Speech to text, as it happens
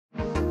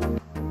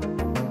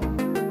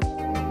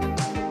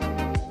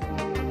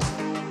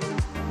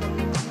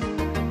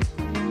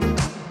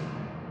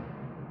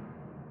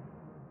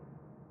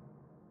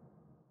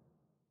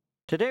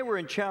Today we're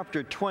in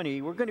chapter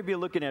 20. We're going to be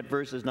looking at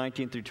verses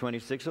 19 through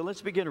 26. So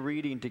let's begin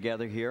reading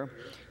together here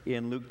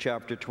in Luke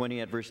chapter 20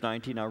 at verse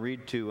 19. I'll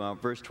read to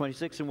verse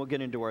 26 and we'll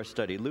get into our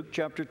study. Luke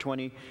chapter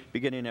 20,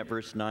 beginning at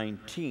verse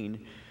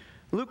 19.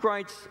 Luke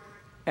writes,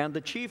 "And the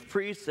chief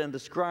priests and the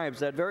scribes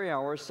that very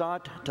hour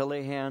sought to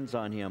lay hands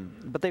on him.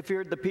 But they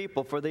feared the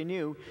people, for they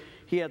knew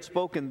he had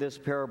spoken this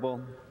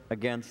parable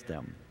against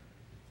them.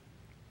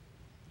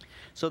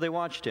 So they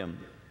watched him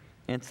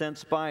and sent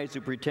spies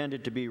who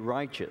pretended to be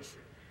righteous,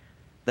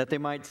 that they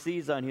might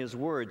seize on his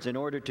words in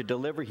order to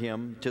deliver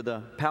him to the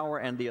power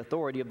and the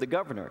authority of the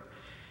governor.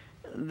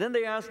 Then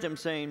they asked him,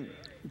 saying,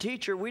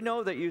 'Teacher, we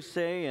know that you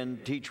say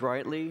and teach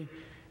rightly,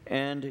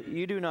 and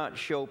you do not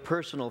show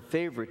personal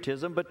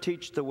favoritism, but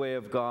teach the way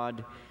of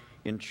God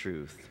in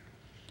truth.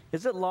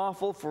 Is it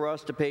lawful for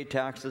us to pay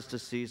taxes to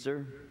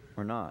Caesar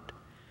or not?'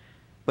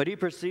 But he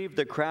perceived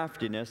their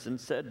craftiness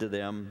and said to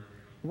them,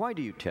 'Why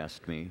do you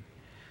test me?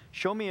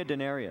 Show me a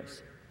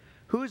denarius.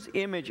 Whose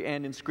image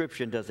and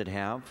inscription does it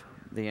have?'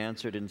 They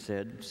answered and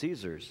said,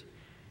 'Caesar's.'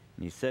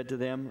 And he said to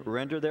them,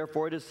 'Render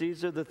therefore to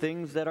Caesar the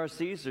things that are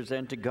Caesar's,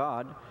 and to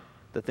God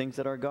the things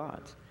that are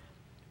God's.'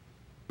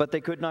 But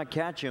they could not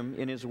catch him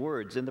in his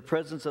words in the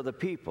presence of the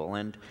people,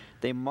 and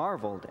they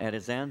marveled at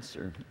his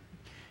answer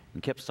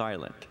and kept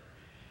silent."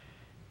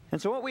 And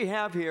so what we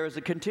have here is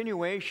a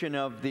continuation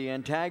of the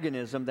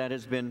antagonism that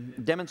has been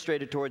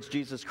demonstrated towards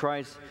Jesus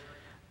Christ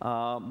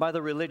by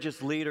the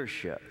religious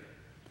leadership.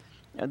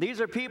 And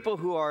these are people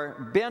who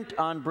are bent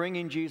on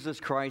bringing Jesus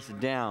Christ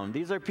down.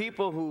 These are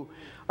people who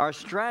are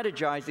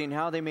strategizing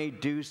how they may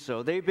do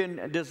so. They've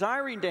been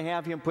desiring to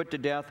have him put to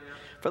death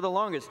for the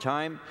longest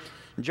time.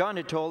 John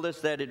had told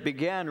us that it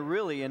began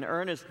really in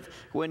earnest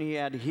when he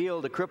had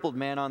healed a crippled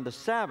man on the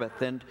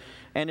Sabbath, and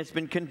it's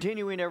been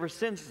continuing ever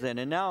since then.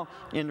 And now,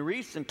 in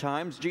recent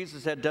times,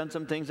 Jesus had done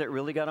some things that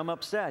really got him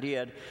upset. He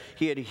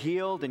had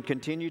healed and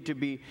continued to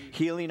be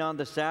healing on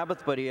the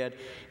Sabbath, but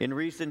in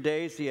recent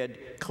days, he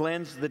had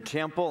cleansed the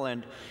temple,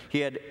 and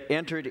he had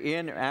entered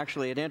in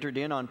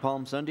on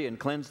Palm Sunday and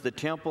cleansed the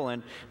temple,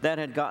 and that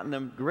had gotten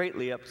them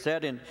greatly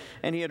upset. And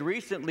he had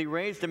recently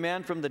raised a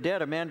man from the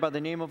dead, a man by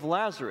the name of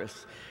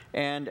Lazarus.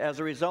 And as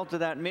a result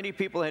of that, many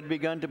people had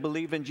begun to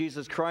believe in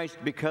Jesus Christ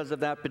because of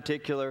that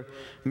particular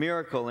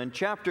miracle. In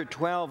chapter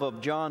 12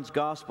 of John's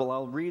Gospel,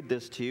 I'll read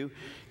this to you.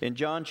 In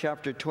John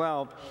chapter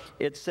 12,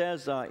 it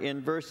says in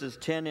verses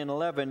 10 and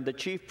 11, "The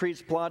chief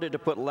priests plotted to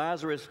put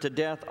Lazarus to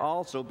death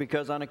also,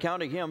 because on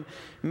account of him,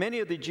 many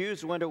of the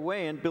Jews went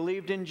away and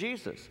believed in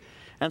Jesus."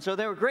 And so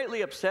they were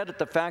greatly upset at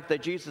the fact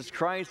that Jesus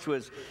Christ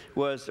was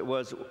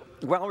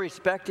well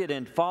respected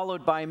and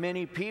followed by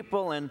many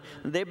people, and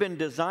they've been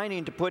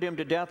designing to put him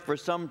to death for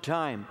some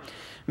time.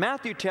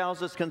 Matthew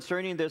tells us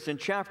concerning this in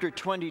chapter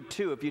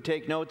 22. If you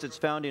take notes, it's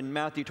found in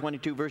Matthew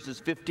 22, verses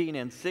 15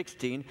 and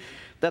 16,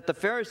 that the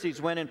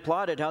Pharisees went and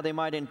plotted how they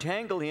might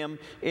entangle him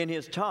in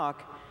his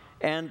talk,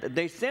 and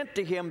they sent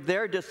to him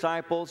their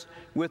disciples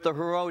with the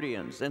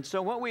Herodians. And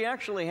so what we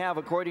actually have,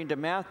 according to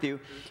Matthew,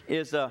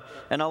 is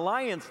an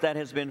alliance that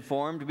has been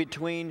formed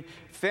between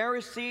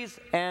Pharisees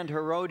and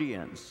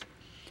Herodians.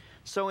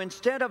 So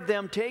instead of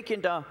them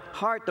taking to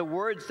heart the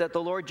words that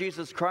the Lord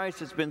Jesus Christ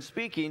has been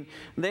speaking,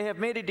 they have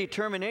made a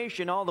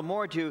determination all the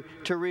more to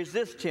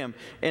resist him.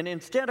 And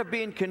instead of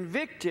being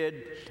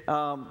convicted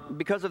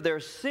because of their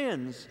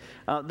sins,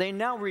 they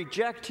now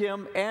reject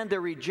him, and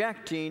they're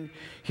rejecting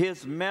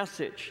his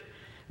message.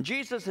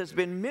 Jesus has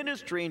been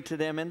ministering to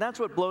them, and that's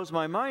what blows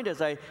my mind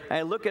as I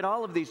look at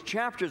all of these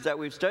chapters that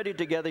we've studied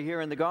together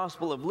here in the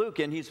Gospel of Luke,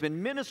 and he's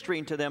been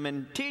ministering to them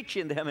and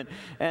teaching them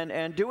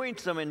and doing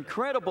some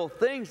incredible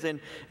things,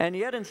 and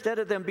yet instead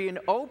of them being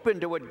open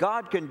to what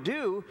God can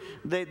do,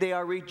 they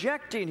are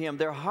rejecting him.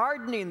 They're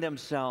hardening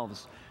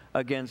themselves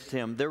against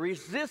him. They're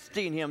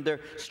resisting him. They're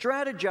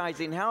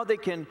strategizing how they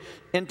can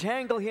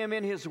entangle him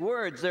in his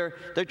words. They're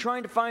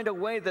trying to find a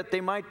way that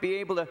they might be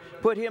able to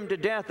put him to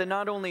death, and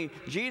not only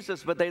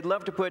Jesus, but they'd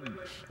love to put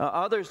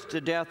others to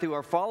death who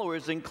are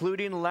followers,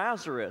 including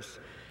Lazarus.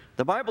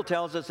 The Bible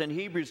tells us in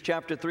Hebrews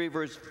chapter 3,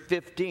 verse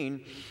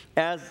 15,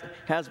 as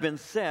has been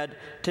said,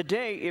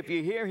 "Today, if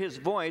you hear his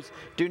voice,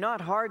 do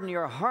not harden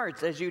your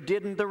hearts as you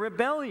did in the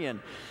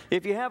rebellion."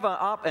 If you have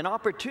an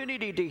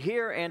opportunity to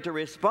hear and to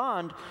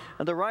respond,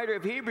 the writer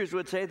of Hebrews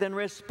would say, then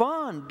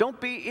respond. Don't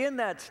be in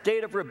that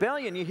state of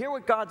rebellion. You hear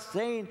what God's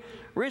saying?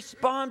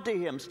 Respond to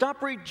him.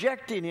 Stop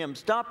rejecting him.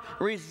 Stop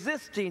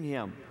resisting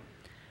him.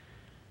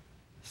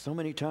 So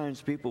many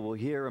times people will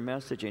hear a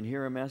message and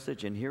hear a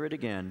message and hear it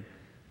again,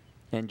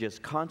 and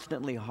just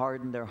constantly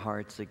harden their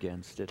hearts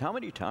against it. How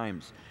many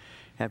times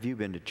have you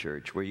been to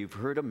church where you've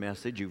heard a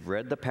message, you've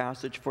read the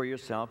passage for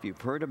yourself,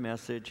 you've heard a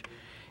message,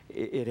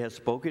 it has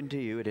spoken to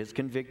you, it has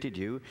convicted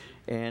you,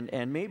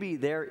 and maybe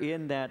there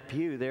in that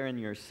pew, there in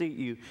your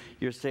seat,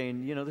 you're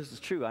saying, this is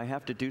true, I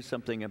have to do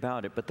something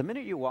about it. But the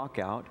minute you walk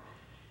out,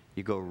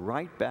 you go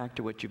right back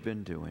to what you've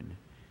been doing.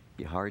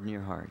 You harden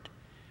your heart.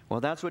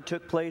 Well, that's what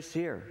took place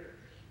here.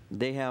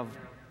 They have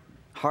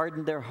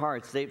hardened their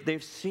hearts.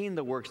 They've seen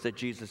the works that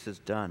Jesus has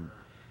done.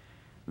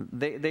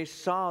 They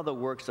saw the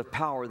works of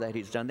power that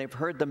he's done. They've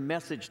heard the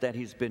message that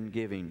he's been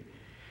giving.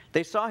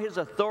 They saw his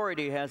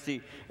authority as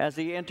he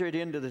entered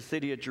into the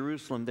city of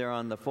Jerusalem there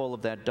on the foal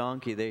of that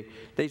donkey.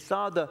 They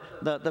saw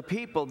the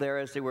people there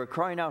as they were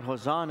crying out,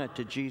 Hosanna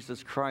to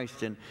Jesus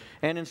Christ. And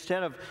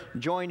instead of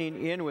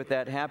joining in with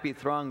that happy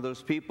throng,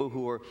 those people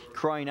who were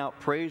crying out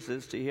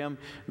praises to him,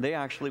 they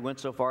actually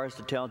went so far as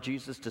to tell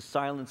Jesus to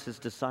silence his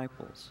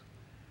disciples.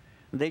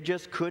 They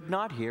just could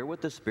not hear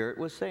what the Spirit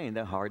was saying.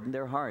 They hardened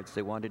their hearts.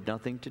 They wanted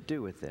nothing to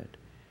do with it.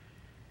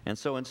 And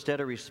so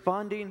instead of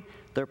responding,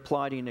 they're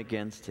plotting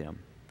against him.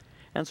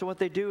 And so what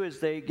they do is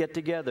they get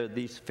together,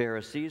 these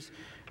Pharisees,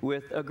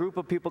 with a group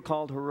of people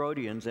called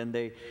Herodians, and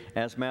they,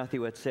 as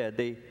Matthew had said,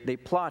 they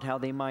plot how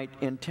they might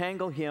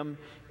entangle him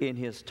in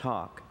his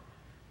talk.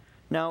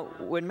 Now,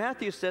 when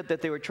Matthew said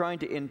that they were trying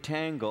to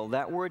entangle,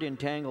 that word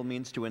entangle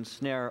means to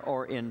ensnare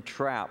or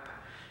entrap.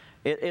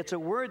 It's a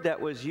word that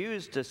was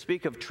used to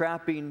speak of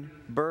trapping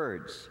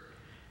birds.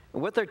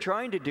 What they're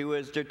trying to do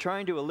is they're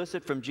trying to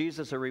elicit from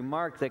Jesus a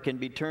remark that can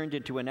be turned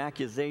into an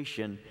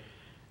accusation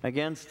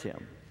against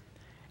him.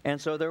 And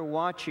so they're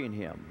watching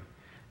him.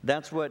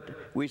 That's what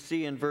we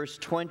see in verse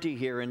 20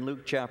 here in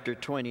Luke chapter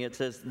 20. It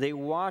says, they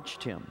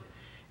watched him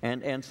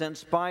and sent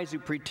spies who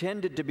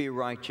pretended to be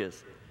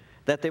righteous,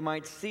 that they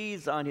might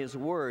seize on his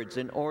words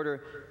in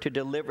order to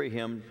deliver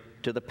him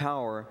to the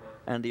power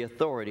and the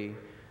authority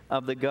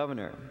of the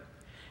governor.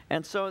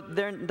 And so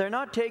they're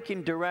not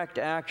taking direct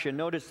action.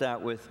 Notice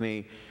that with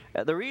me.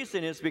 The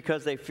reason is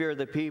because they fear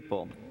the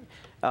people.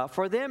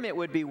 For them, it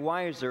would be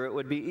wiser, it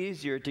would be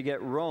easier to get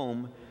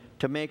Rome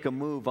to make a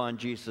move on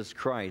Jesus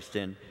Christ.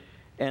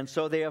 And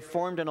so they have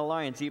formed an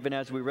alliance, even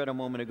as we read a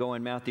moment ago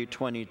in Matthew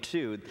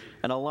 22.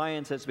 An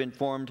alliance has been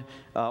formed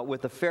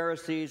with the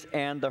Pharisees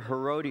and the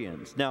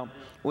Herodians. Now,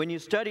 when you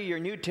study your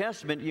New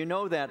Testament, you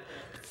know that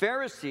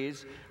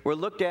Pharisees were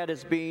looked at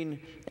as being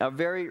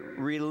very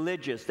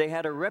religious. They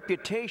had a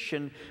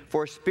reputation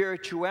for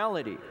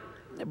spirituality.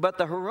 But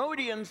the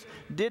Herodians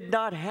did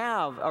not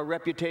have a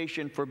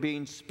reputation for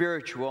being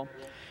spiritual.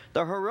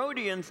 The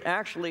Herodians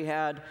actually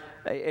had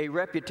a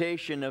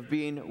reputation of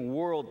being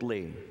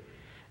worldly.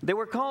 They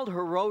were called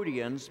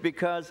Herodians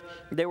because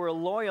they were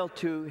loyal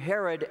to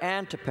Herod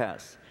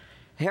Antipas.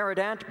 Herod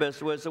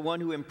Antipas was the one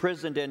who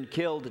imprisoned and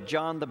killed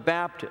John the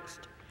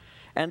Baptist.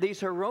 And these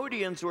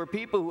Herodians were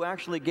people who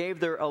actually gave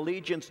their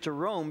allegiance to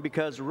Rome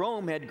because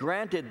Rome had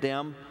granted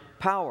them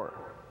power.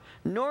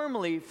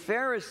 Normally,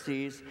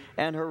 Pharisees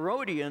and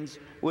Herodians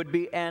would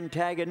be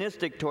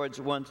antagonistic toward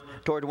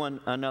one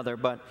another,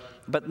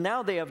 but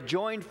now they have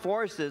joined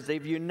forces.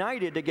 They've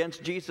united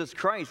against Jesus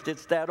Christ.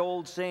 It's that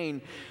old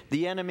saying,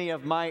 the enemy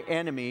of my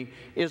enemy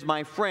is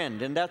my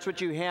friend. And that's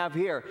what you have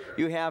here.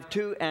 You have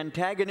two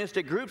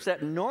antagonistic groups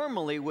that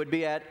normally would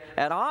be at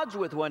odds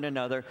with one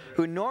another,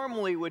 who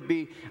normally would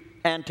be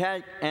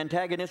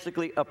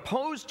antagonistically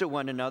opposed to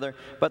one another,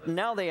 but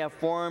now they have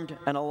formed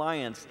an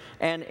alliance.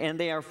 And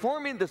they are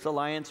forming this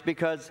alliance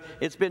because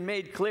it's been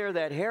made clear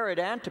that Herod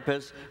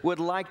Antipas would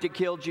like to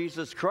kill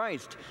Jesus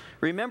Christ.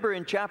 Remember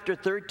in chapter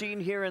 13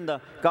 here in the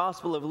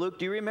Gospel of Luke,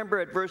 do you remember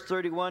at verse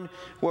 31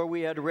 where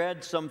we had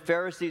read some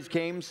Pharisees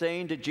came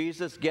saying to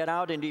Jesus, get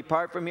out and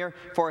depart from here,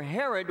 for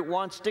Herod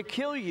wants to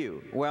kill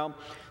you. Well,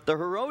 the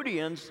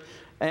Herodians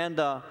and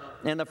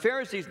the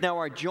Pharisees now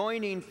are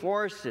joining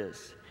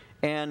forces.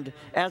 And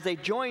as they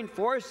join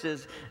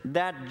forces,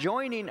 that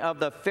joining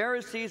of the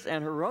Pharisees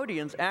and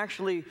Herodians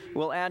actually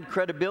will add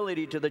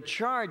credibility to the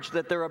charge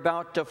that they're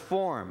about to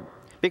form.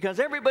 Because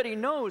everybody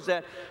knows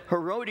that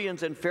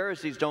Herodians and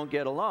Pharisees don't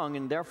get along,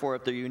 and therefore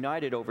if they're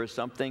united over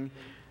something,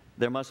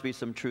 there must be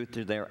some truth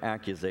to their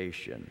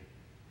accusation.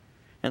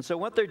 And so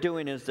what they're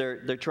doing is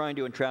they're trying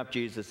to entrap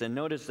Jesus. And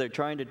notice they're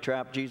trying to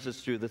trap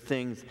Jesus through the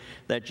things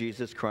that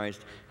Jesus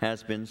Christ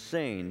has been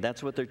saying.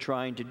 That's what they're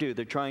trying to do.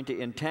 They're trying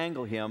to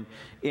entangle him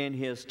in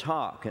his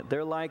talk.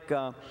 They're like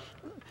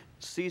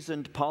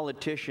seasoned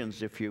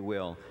politicians, if you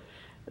will.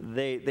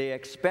 They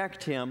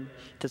expect him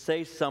to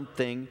say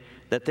something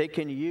that they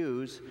can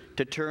use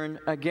to turn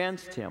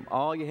against him.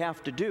 All you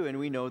have to do, and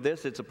we know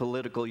this, it's a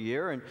political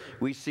year, and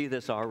we see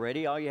this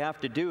already, all you have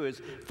to do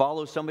is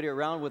follow somebody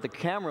around with a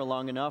camera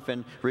long enough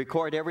and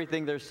record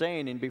everything they're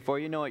saying, and before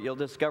you know it, you'll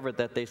discover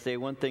that they say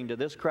one thing to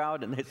this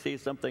crowd and they say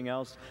something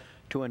else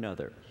to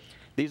another.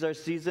 These are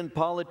seasoned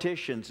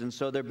politicians, and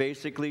so they're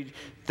basically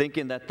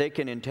thinking that they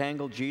can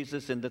entangle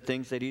Jesus in the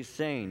things that he's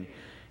saying.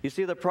 You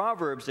see, the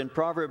Proverbs, in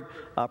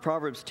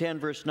Proverbs 10,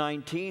 verse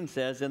 19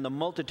 says, in the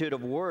multitude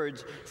of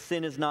words,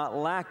 sin is not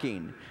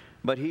lacking,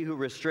 but he who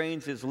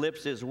restrains his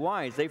lips is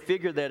wise. They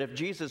figure that if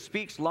Jesus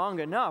speaks long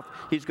enough,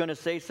 he's going to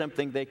say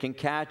something they can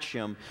catch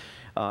him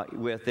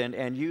with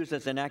and use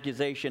as an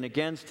accusation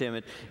against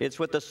him. It's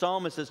what the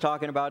psalmist is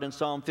talking about in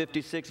Psalm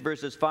 56,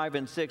 verses 5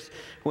 and 6,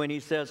 when he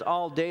says,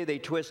 all day they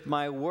twist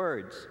my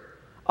words.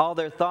 All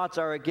their thoughts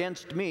are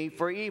against me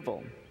for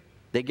evil.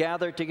 They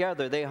gather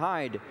together, they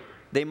hide.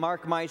 They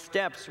mark my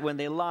steps when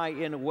they lie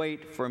in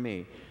wait for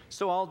me.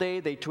 So all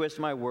day they twist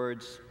my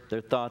words,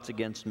 their thoughts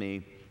against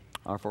me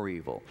are for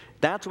evil.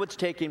 That's what's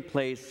taking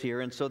place here.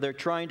 And so they're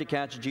trying to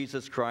catch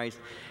Jesus Christ,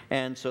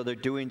 and so they're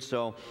doing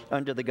so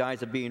under the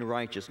guise of being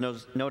righteous.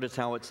 Notice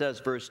how it says,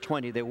 verse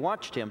 20, they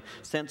watched him,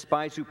 sent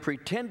spies who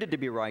pretended to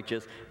be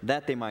righteous,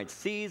 that they might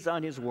seize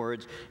on his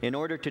words in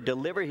order to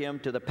deliver him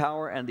to the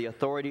power and the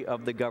authority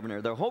of the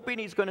governor. They're hoping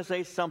he's going to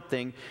say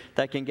something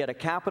that can get a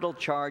capital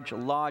charge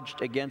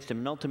lodged against him.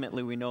 And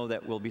ultimately, we know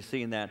that we'll be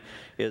seeing that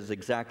is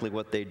exactly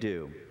what they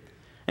do.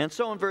 And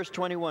so in verse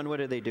 21, what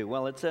do?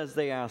 Well, it says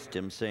they asked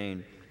him,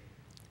 saying,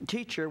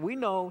 Teacher, we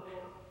know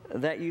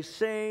that you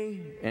say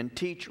and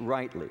teach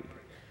rightly,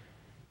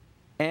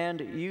 and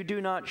you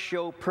do not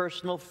show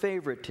personal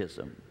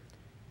favoritism,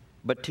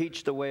 but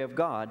teach the way of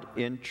God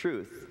in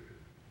truth.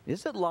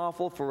 Is it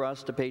lawful for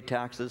us to pay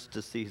taxes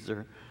to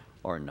Caesar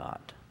or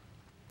not?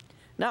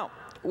 Now,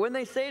 when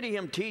they say to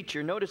him,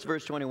 teacher, notice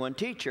verse 21,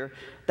 teacher,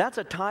 that's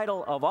a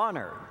title of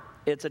honor.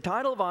 It's a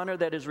title of honor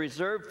that is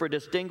reserved for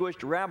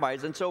distinguished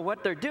rabbis. And so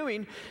what they're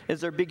doing is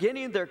they're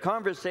beginning their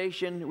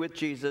conversation with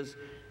Jesus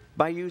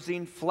by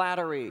using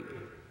flattery.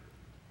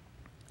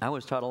 I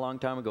was taught a long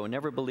time ago,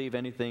 never believe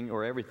anything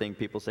or everything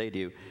people say to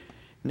you.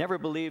 Never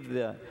believe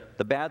the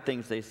bad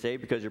things they say,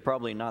 because you're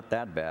probably not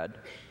that bad.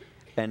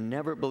 And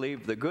never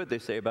believe the good they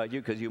say about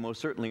you, because you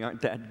most certainly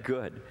aren't that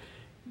good.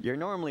 You're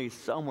normally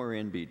somewhere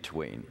in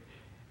between.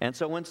 And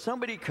so when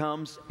somebody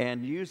comes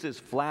and uses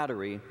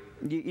flattery,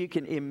 you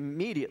can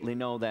immediately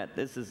know that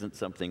this isn't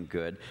something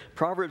good.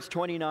 Proverbs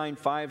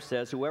 29:5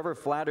 says, whoever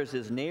flatters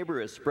his neighbor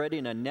is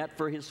spreading a net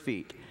for his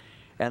feet.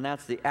 And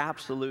that's the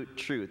absolute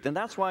truth. And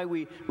that's why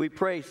we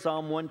pray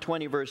Psalm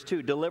 120, verse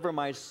 2, deliver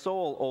my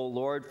soul, O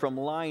Lord, from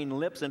lying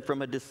lips and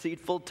from a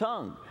deceitful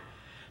tongue.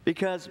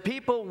 Because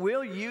people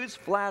will use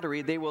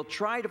flattery. They will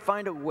try to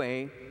find a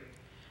way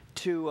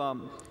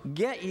to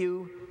get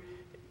you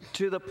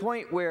to the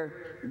point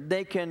where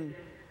they can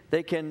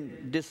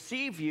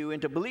deceive you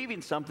into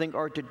believing something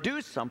or to do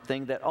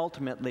something that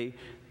ultimately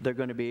they're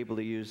going to be able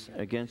to use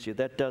against you.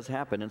 That does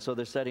happen, and so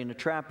they're setting a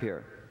trap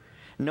here.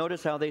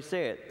 Notice how they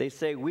say it. They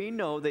say, we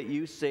know that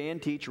you say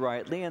and teach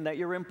rightly and that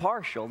you're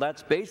impartial.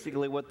 That's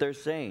basically what they're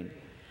saying.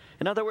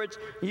 In other words,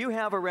 you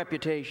have a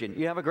reputation.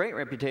 You have a great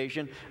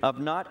reputation of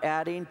not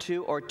adding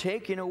to or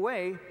taking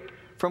away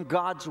from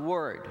God's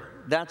word.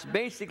 That's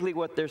basically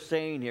what they're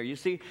saying here. You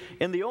see,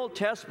 in the Old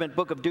Testament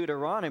book of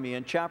Deuteronomy,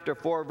 in chapter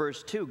 4,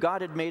 verse 2,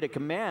 God had made a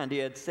command. He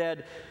had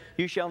said,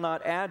 you shall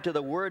not add to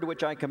the word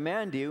which I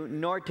command you,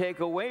 nor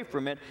take away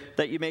from it,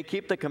 that you may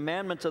keep the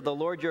commandments of the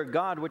Lord your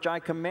God, which I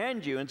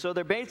command you. And so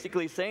they're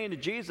basically saying to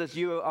Jesus,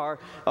 you are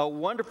a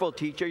wonderful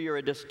teacher. You're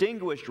a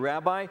distinguished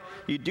rabbi.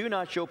 You do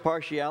not show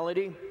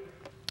partiality.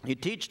 You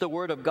teach the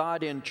word of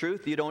God in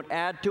truth. You don't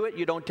add to it.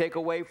 You don't take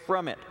away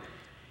from it.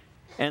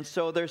 And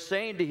so they're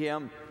saying to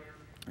him,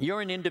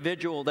 you're an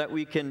individual that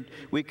we can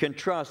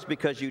trust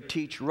because you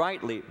teach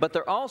rightly. But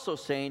they're also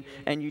saying,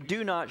 and you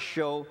do not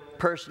show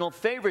personal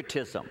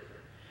favoritism.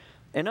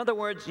 In other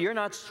words, you're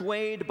not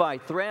swayed by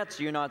threats.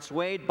 You're not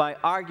swayed by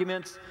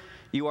arguments.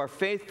 You are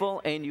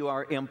faithful and you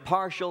are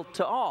impartial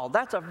to all.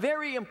 That's a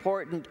very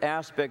important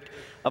aspect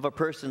of a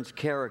person's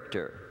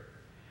character.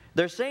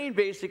 They're saying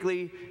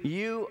basically,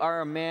 you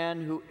are a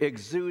man who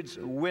exudes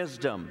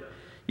wisdom.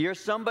 You're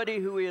somebody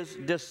who is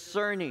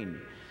discerning.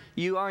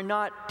 You are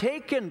not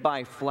taken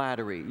by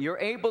flattery. You're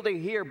able to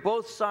hear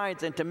both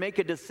sides and to make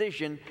a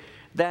decision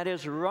that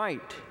is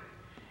right.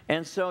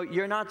 And so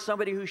you're not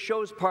somebody who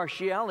shows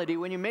partiality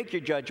when you make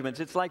your judgments.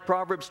 It's like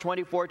Proverbs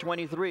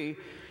 24:23,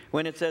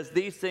 when it says,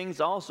 these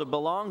things also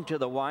belong to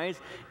the wise.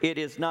 It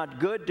is not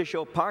good to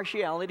show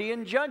partiality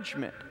in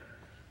judgment.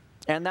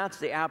 And that's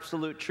the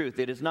absolute truth.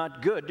 It is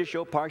not good to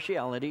show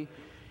partiality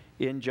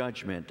in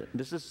judgment.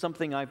 This is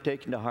something I've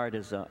taken to heart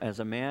as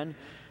a man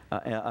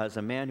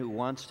who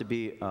wants to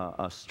be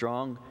a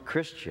strong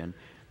Christian,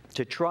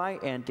 to try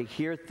and to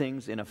hear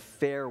things in a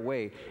fair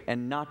way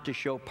and not to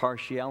show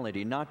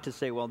partiality, not to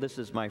say, well, this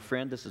is my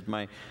friend, this is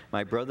my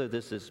brother,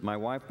 this is my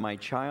wife, my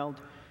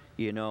child,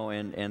 you know,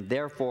 and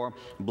therefore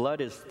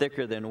blood is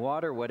thicker than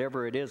water.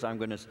 Whatever it is, I'm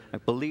going to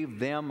believe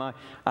them.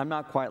 I'm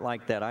not quite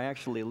like that. I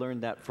actually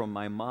learned that from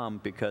my mom,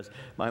 because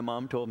my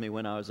mom told me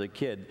when I was a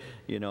kid,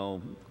 you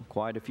know,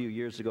 quite a few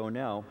years ago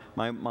now,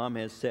 my mom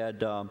has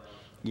said,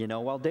 you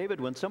know, well,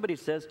 David, when somebody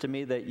says to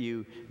me that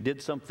you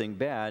did something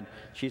bad,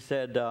 she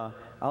said,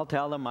 I'll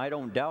tell them I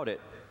don't doubt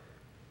it.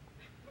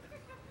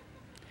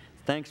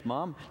 Thanks,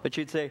 Mom. But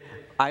she'd say,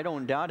 I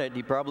don't doubt it.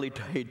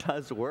 He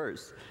does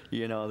worse,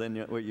 you know, than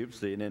what you've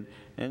seen.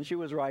 And she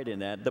was right in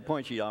that. The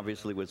point she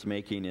obviously was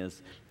making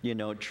is, you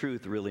know,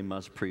 truth really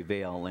must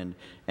prevail. And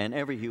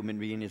every human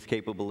being is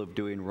capable of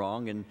doing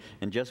wrong.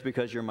 And just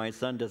because you're my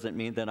son doesn't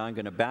mean that I'm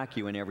going to back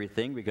you in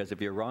everything, because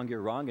if you're wrong,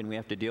 and we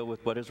have to deal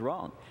with what is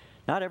wrong.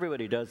 Not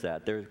everybody does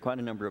that. There's quite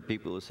a number of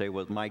people who say,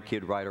 was my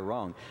kid right or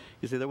wrong?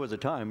 You see, there was a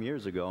time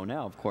years ago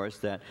now, of course,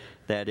 that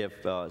if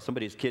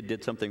somebody's kid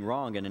did something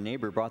wrong and a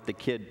neighbor brought the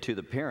kid to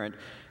the parent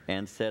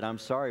and said, I'm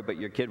sorry, but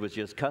your kid was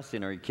just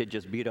cussing, or your kid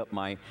just beat up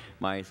my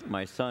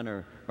son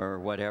or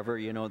whatever,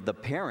 you know, the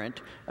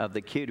parent of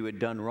the kid who had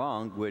done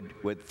wrong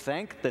would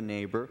thank the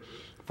neighbor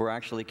for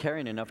actually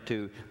caring enough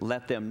to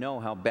let them know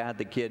how bad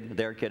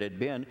their kid had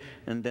been,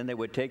 and then they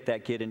would take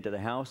that kid into the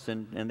house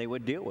and they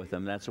would deal with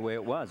them. That's the way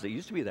it was. It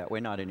used to be that way,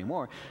 not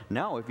anymore.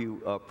 Now if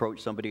you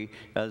approach somebody,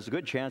 there's a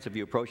good chance if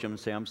you approach them and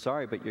say, I'm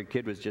sorry, but your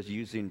kid was just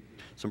using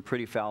some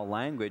pretty foul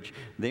language,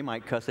 they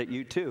might cuss at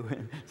you too.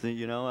 So,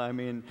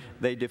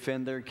 they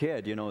defend their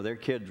kid, their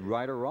kid's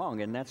right or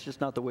wrong, and that's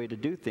just not the way to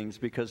do things,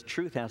 because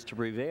truth has to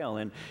prevail.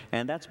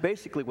 And that's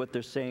basically what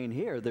they're saying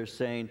here. They're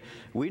saying,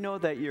 we know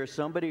that you're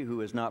somebody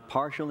who is not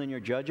partial in your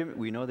judgment.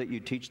 We know that you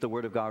teach the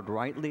Word of God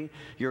rightly.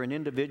 You're an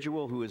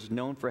individual who is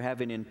known for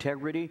having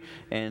integrity,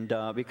 and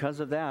because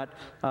of that,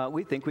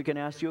 we think we can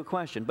ask you a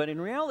question. But in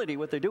reality,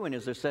 what they're doing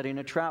is they're setting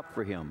a trap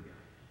for him.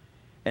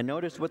 And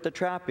notice what the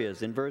trap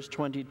is. In verse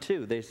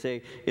 22, they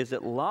say, is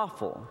it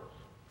lawful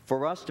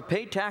for us to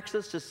pay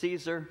taxes to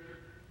Caesar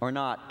or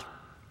not?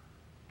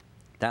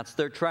 That's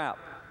their trap.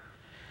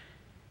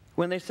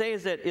 When they say,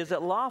 is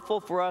it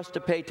lawful for us to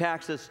pay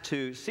taxes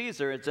to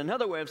Caesar, it's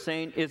another way of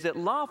saying, is it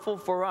lawful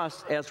for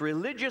us as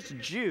religious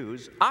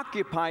Jews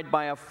occupied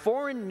by a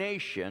foreign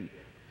nation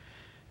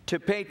to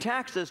pay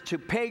taxes to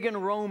pagan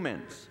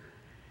Romans?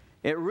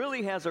 It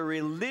really has a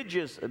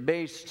religious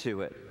base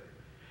to it.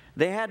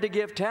 They had to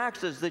give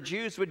taxes. The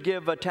Jews would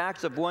give a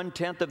tax of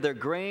 1/10 of their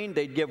grain.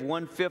 They'd give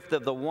 1/5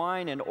 of the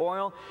wine and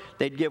oil.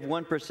 They'd give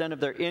 1% of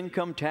their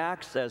income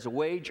tax as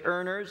wage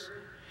earners.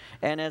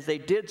 And as they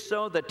did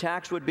so, the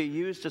tax would be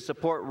used to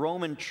support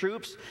Roman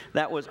troops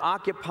that were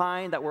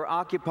occupying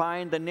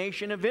the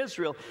nation of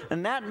Israel.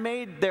 And that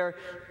made their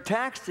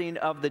taxing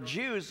of the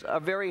Jews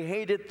a very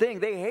hated thing.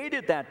 They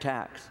hated that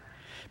tax.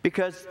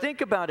 Because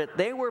think about it,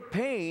 they were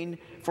paying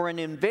for an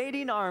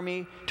invading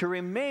army to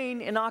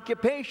remain in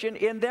occupation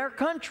in their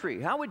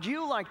country. How would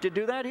you like to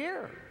do that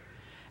here?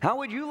 How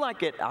would you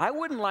like it? I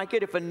wouldn't like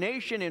it if a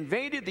nation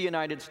invaded the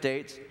United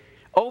States,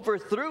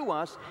 overthrew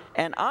us,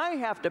 and I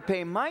have to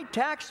pay my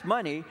tax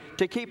money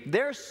to keep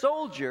their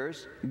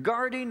soldiers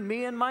guarding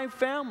me and my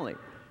family.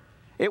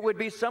 It would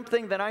be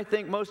something that I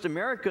think most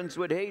Americans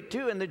would hate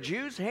too, and the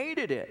Jews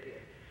hated it.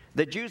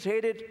 The Jews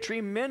hated it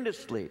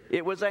tremendously.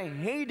 It was a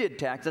hated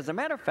tax. As a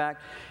matter of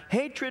fact,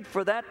 hatred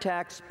for that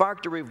tax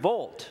sparked a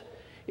revolt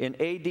in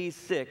AD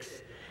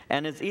 6,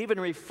 and is even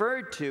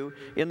referred to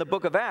in the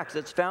book of Acts.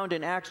 It's found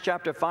in Acts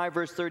chapter 5,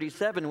 verse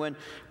 37, when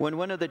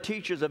one of the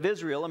teachers of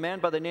Israel, a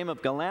man by the name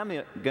of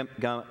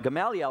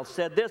Gamaliel,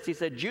 said this. He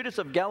said, Judas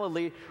of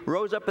Galilee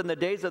rose up in the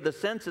days of the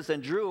census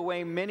and drew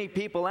away many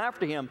people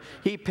after him.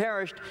 He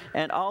perished,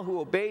 and all who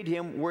obeyed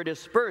him were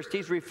dispersed.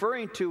 He's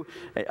referring to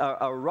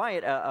a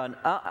riot, an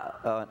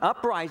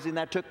uprising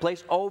that took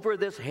place over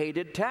this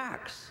hated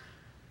tax.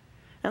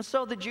 And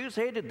so the Jews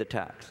hated the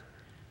tax.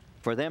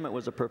 For them, it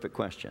was a perfect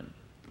question.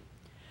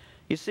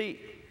 You see,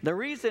 the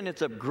reason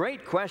it's a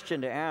great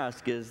question to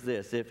ask is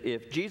this.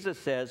 If Jesus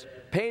says,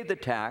 pay the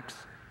tax,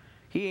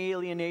 he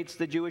alienates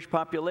the Jewish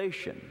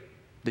population.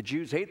 The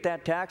Jews hate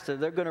that tax, so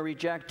they're going to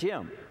reject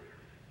him.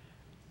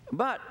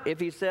 But if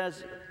he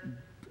says,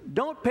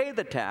 don't pay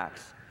the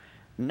tax,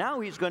 now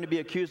he's going to be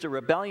accused of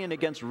rebellion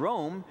against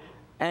Rome,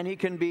 and he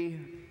can be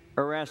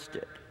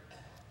arrested.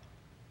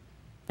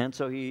 And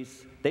so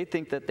they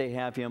think that they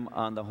have him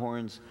on the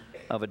horns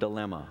of a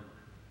dilemma.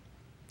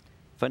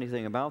 Funny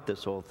thing about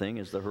this whole thing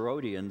is the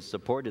Herodians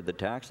supported the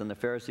tax and the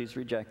Pharisees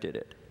rejected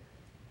it.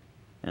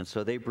 And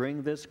so they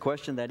bring this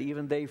question that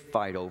even they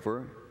fight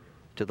over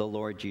to the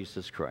Lord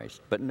Jesus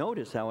Christ. But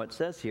notice how it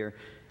says here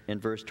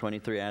in verse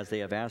 23, as they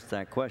have asked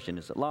that question,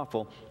 is it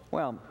lawful?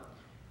 Well,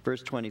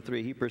 verse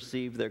 23, he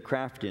perceived their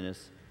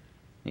craftiness,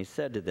 and he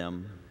said to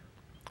them,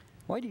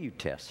 why do you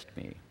test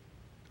me?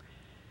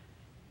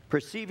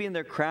 Perceiving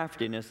their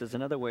craftiness is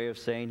another way of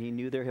saying he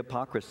knew their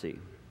hypocrisy.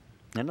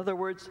 In other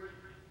words,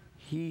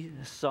 he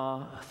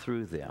saw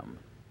through them.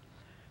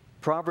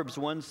 Proverbs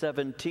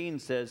 1:17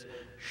 says,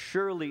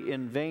 surely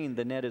in vain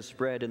the net is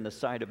spread in the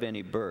sight of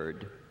any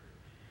bird.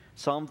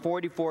 Psalm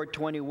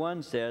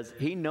 44:21 says,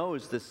 he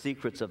knows the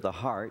secrets of the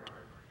heart.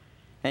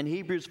 And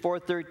Hebrews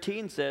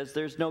 4:13 says,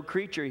 there's no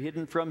creature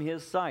hidden from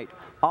his sight.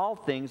 All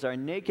things are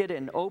naked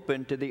and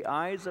open to the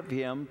eyes of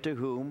him to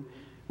whom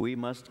we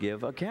must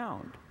give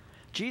account.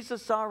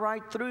 Jesus saw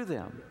right through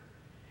them.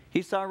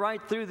 He saw right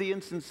through the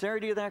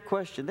insincerity of that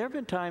question. There have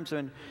been times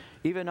when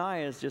even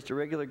I, as just a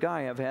regular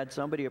guy, have had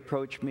somebody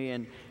approach me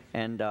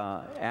and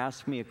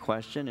ask me a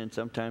question, and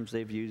sometimes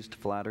they've used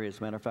flattery. As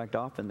a matter of fact,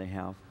 often they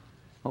have.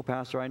 Oh,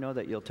 Pastor, I know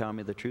that you'll tell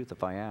me the truth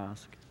if I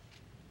ask.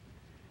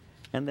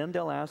 And then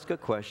they'll ask a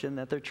question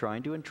that they're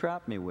trying to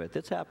entrap me with.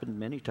 It's happened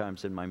many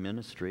times in my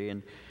ministry,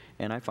 and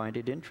I find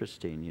it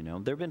interesting, you know.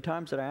 There have been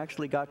times that I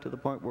actually got to the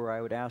point where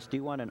I would ask, do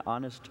you want an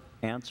honest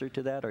answer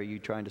to that, or are you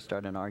trying to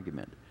start an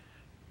argument?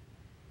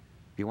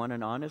 You want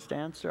an honest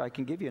answer? I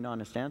can give you an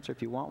honest answer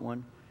if you want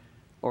one.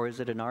 Or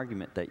is it an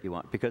argument that you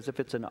want? Because if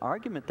it's an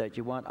argument that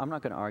you want, I'm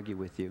not going to argue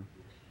with you.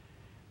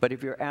 But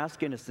if you're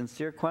asking a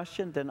sincere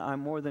question, then I'm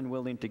more than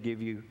willing to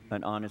give you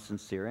an honest,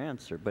 sincere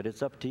answer. But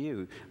it's up to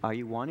you. Are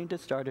you wanting to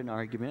start an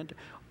argument,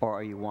 or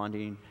are you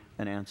wanting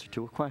an answer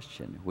to a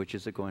question? Which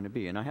is it going to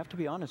be? And I have to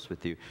be honest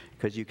with you,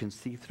 because you can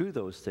see through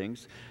those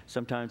things.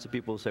 Sometimes the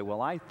people say,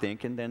 well, I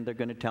think, and then they're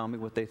going to tell me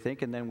what they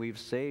think, and then we've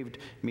saved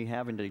me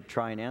having to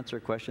try and answer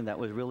a question that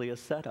was really a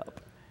setup.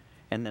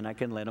 And then I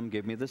can let them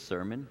give me the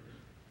sermon,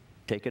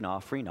 take an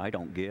offering, I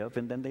don't give,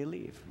 and then they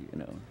leave, you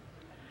know.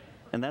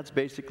 And that's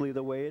basically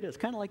the way it is,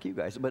 kind of like you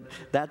guys. But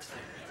that's,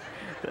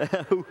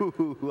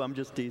 I'm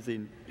just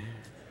teasing,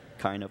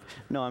 kind of.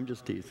 No, I'm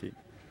just teasing.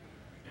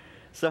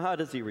 So how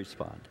does he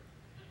respond?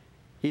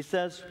 He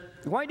says,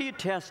 why do you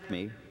test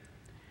me?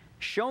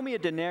 Show me a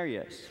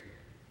denarius.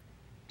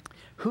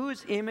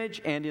 Whose image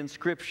and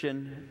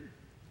inscription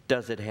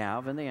does it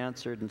have? And they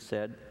answered and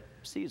said,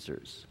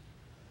 Caesar's.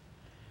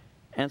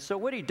 And so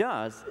what he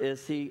does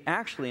is he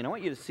actually, and I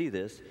want you to see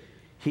this,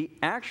 he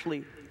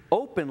actually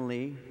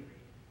openly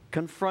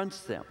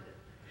confronts them.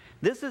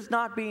 This is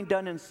not being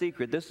done in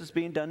secret. This is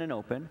being done in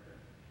open.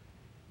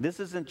 This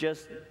isn't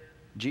just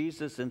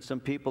Jesus and some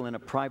people in a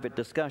private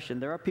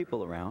discussion. There are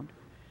people around.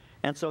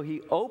 And so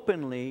he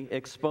openly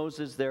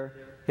exposes their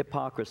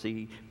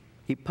hypocrisy.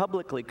 He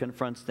publicly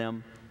confronts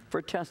them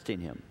for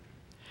testing him.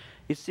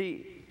 You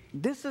see,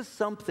 this is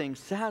something,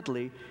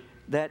 sadly,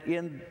 that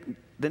in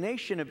the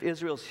nation of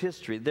Israel's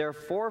history, their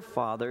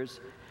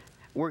forefathers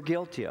were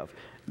guilty of.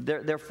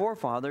 Their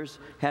forefathers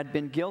had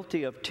been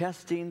guilty of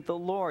testing the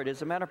Lord.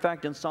 As a matter of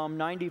fact, in Psalm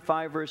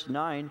 95, verse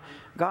 9,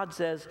 God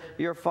says,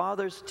 your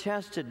fathers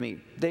tested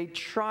me. They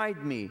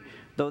tried me,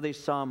 though they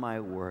saw my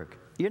work.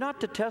 You're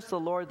not to test the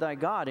Lord thy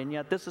God, and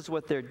yet this is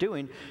what they're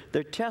doing.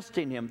 They're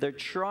testing him. They're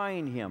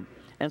trying him.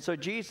 And so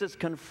Jesus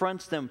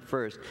confronts them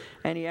first,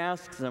 and he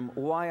asks them,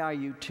 why are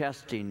you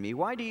testing me?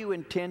 Why do you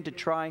intend to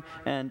try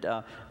and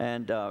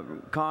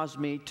cause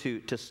me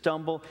to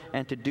stumble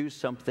and to do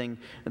something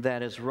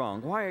that is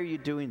wrong? Why are you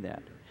doing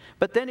that?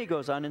 But then he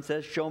goes on and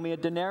says, show me a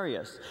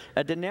denarius.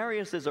 A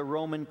denarius is a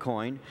Roman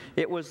coin.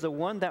 It was the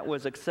one that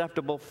was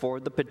acceptable for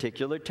the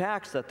particular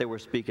tax that they were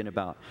speaking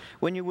about.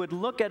 When you would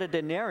look at a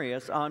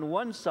denarius, on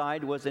one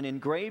side was an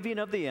engraving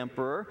of the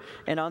emperor,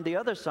 and on the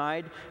other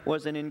side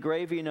was an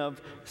engraving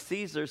of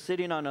Caesar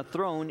sitting on a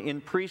throne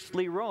in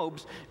priestly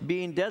robes,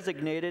 being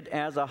designated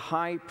as a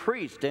high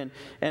priest. And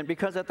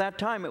because at that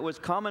time it was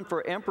common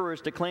for emperors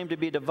to claim to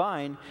be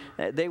divine,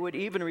 they would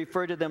even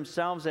refer to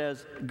themselves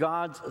as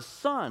God's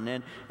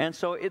son. And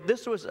so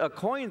this was a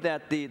coin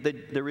that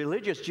the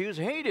religious Jews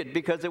hated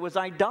because it was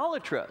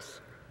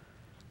idolatrous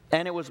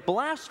and it was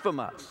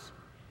blasphemous.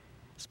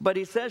 But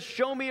he says,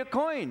 show me a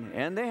coin.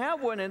 And they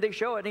have one, and they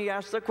show it, and he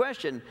asks the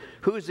question,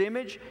 whose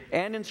image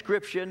and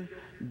inscription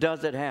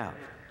does it have?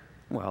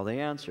 Well, they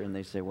answer, and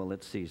they say, well,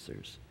 it's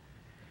Caesar's.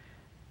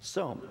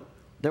 So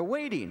they're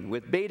waiting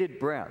with bated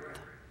breath,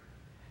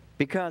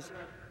 because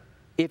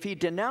if he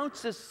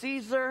denounces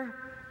Caesar,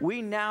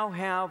 we now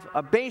have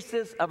a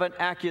basis of an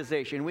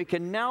accusation. We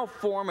can now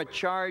form a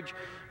charge.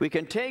 We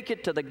can take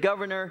it to the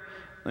governor,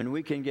 and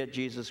we can get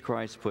Jesus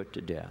Christ put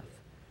to death.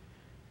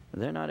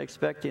 They're not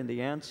expecting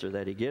the answer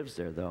that he gives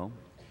there, though,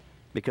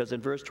 because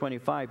in verse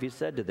 25 he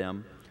said to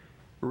them,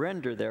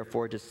 render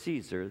therefore to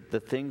Caesar the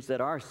things that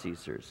are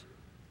Caesar's,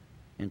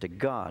 and to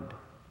God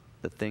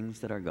the things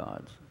that are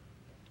God's.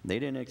 They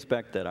didn't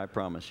expect that, I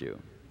promise you.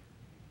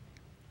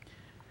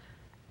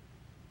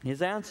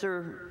 His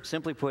answer,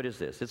 simply put, is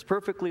this. It's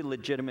perfectly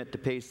legitimate to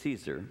pay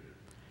Caesar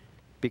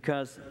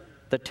because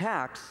the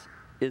tax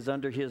is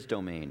under his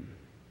domain.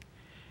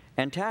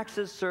 And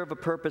taxes serve a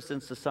purpose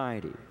in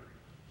society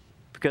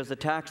because the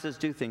taxes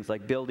do things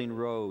like building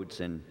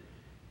roads and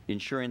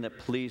ensuring that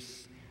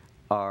police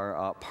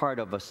are part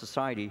of a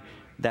society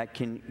that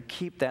can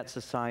keep that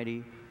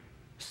society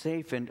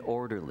safe and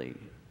orderly.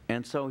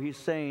 And so he's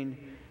saying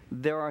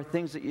there are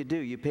things that you do.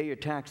 You pay your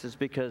taxes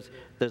because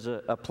there's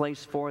a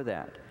place for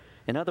that.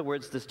 In other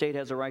words, the state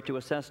has a right to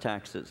assess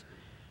taxes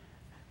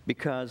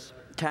because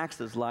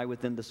taxes lie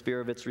within the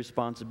sphere of its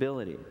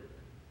responsibility.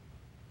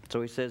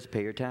 So he says,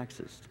 pay your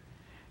taxes.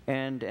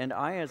 And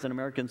I, as an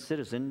American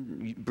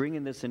citizen,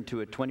 bringing this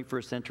into a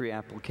 21st century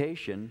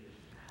application,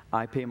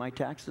 I pay my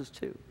taxes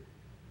too.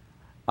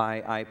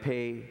 I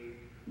pay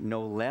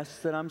no less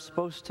than I'm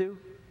supposed to,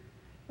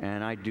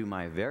 and I do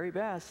my very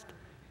best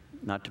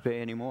not to pay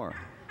any more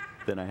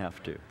than I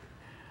have to.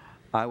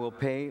 I will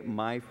pay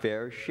my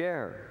fair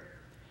share.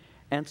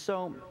 And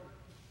so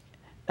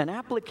an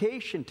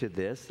application to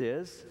this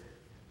is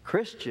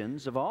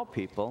Christians, of all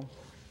people,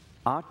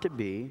 ought to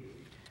be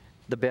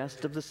the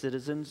best of the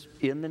citizens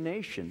in the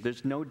nation.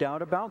 There's no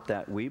doubt about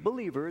that. We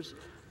believers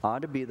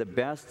ought to be the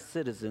best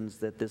citizens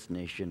that this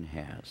nation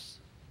has.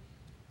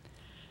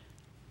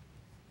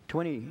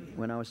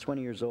 When I was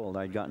 20 years old,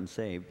 I'd gotten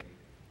saved.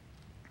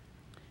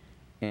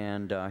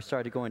 And I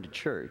started going to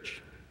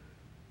church.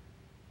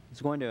 I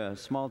was going to a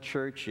small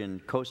church in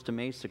Costa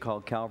Mesa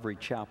called Calvary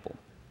Chapel.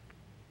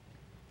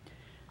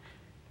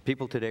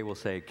 People today will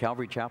say,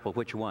 Calvary Chapel,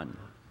 which one?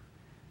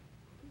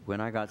 When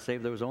I got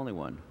saved, there was only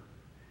one.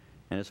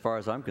 And as far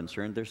as I'm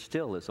concerned, there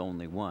still is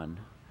only one.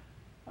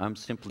 I'm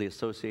simply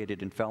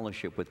associated in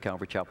fellowship with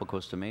Calvary Chapel,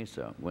 Costa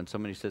Mesa. When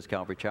somebody says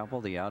Calvary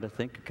Chapel, they ought to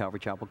think of Calvary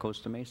Chapel,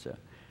 Costa Mesa,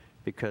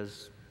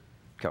 because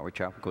Calvary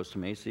Chapel, Costa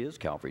Mesa is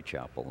Calvary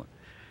Chapel.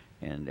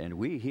 And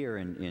we here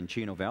in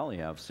Chino Valley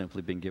have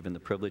simply been given the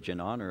privilege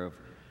and honor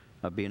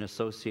of being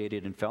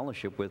associated in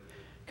fellowship with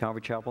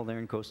Calvary Chapel there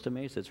in Costa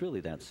Mesa. It's really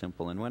that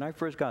simple. And when I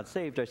first got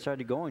saved, I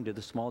started going to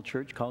the small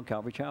church called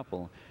Calvary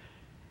Chapel.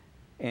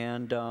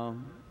 And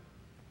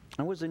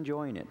I was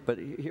enjoying it, but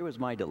here was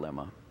my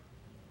dilemma.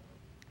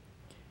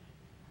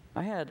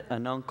 I had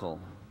an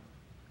uncle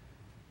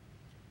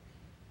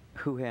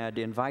who had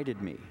invited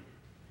me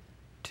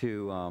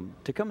to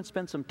come and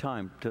spend some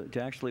time,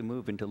 to actually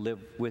move and to live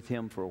with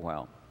him for a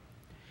while.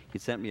 He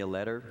sent me a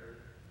letter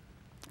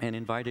and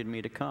invited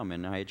me to come,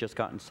 and I had just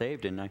gotten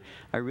saved, and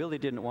I really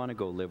didn't want to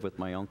go live with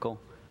my uncle,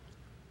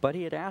 but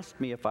he had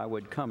asked me if I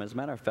would come. As a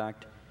matter of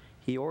fact,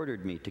 he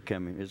ordered me to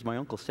come. It was my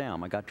Uncle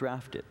Sam. I got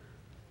drafted.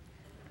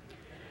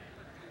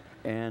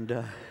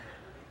 And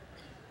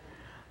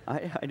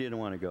I didn't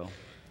want to go.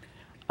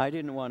 I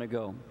didn't want to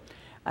go.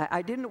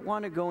 I didn't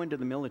want to go into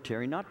the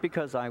military, not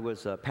because I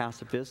was a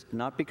pacifist,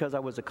 not because I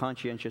was a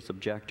conscientious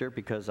objector,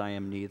 because I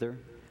am neither.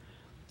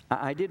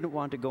 I didn't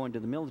want to go into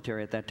the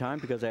military at that time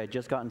because I had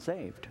just gotten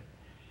saved.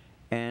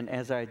 And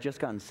as I had just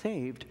gotten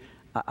saved,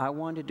 I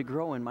wanted to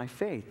grow in my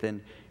faith.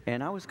 And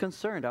I was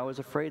concerned. I was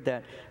afraid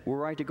that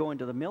were I to go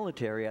into the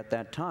military at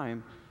that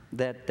time,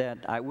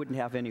 that I wouldn't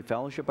have any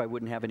fellowship, I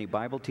wouldn't have any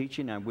Bible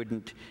teaching, I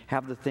wouldn't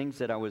have the things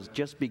that I was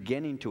just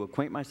beginning to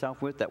acquaint myself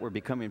with that were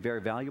becoming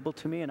very valuable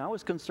to me, and I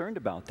was concerned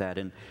about that.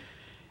 And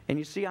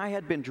you see, I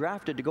had been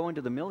drafted to go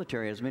into the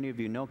military, as many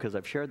of you know, because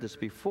I've shared this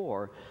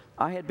before.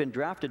 I had been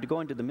drafted to go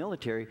into the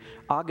military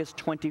August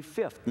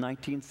 25th,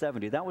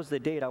 1970. That was the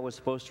date I was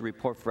supposed to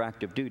report for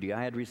active duty.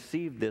 I had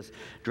received this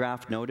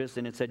draft notice,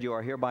 and it said, "You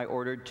are hereby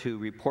ordered to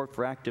report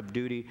for active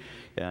duty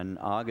on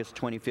August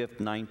 25th,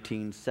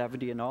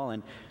 1970, and all.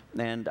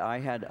 And I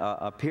had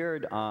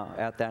appeared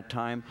at that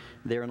time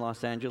there in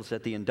Los Angeles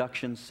at the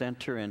induction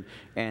center and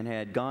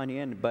had gone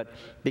in. But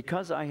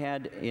because I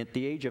had, at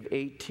the age of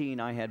 18,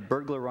 I had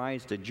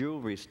burglarized a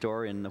jewelry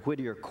store in the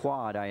Whittier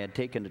Quad. I had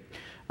taken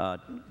a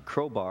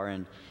crowbar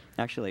and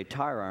actually a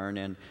tire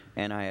iron,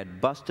 and I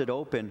had busted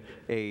open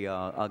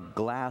a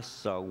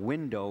glass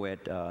window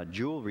at a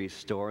jewelry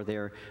store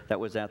there that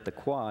was at the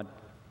Quad.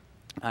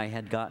 I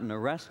had gotten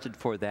arrested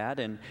for that,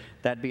 and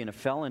that being a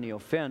felony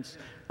offense,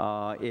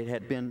 it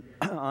had been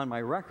on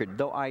my record,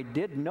 though I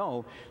did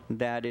know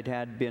that it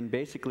had been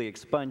basically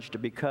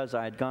expunged because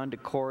I had gone to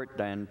court,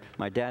 and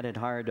my dad had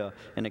hired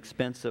an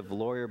expensive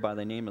lawyer by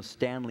the name of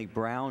Stanley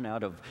Brown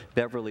out of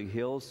Beverly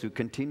Hills, who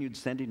continued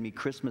sending me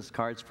Christmas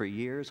cards for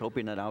years,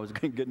 hoping that I was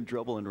going to get in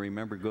trouble and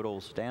remember good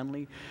old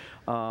Stanley.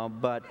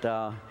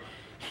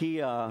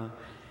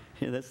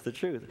 That's the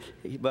truth.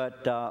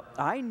 But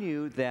I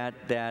knew that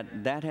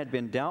had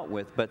been dealt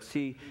with. But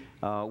see,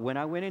 when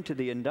I went into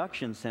the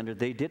induction center,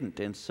 they didn't.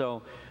 And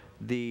so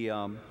the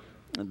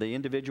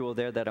individual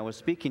there that I was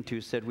speaking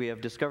to said, "We have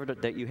discovered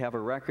that you have a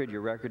record.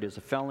 Your record is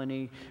a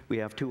felony. We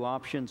have two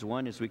options.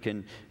 One is we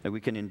can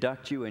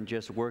induct you and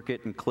just work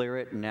it and clear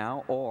it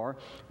now, or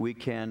we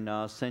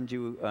can send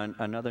you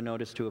another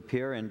notice to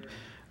appear and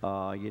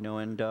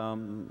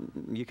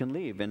you can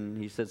leave." And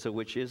he said, "So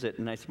which is it?"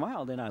 And I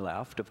smiled and I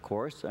laughed, of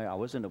course. I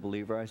wasn't a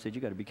believer. I said,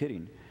 "You got to be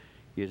kidding."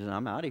 He said,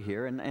 "I'm out of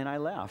here." And I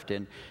laughed.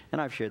 And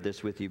I've shared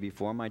this with you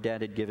before. My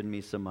dad had given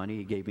me some money.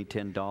 He gave me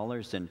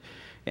 $10.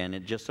 And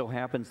it just so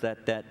happens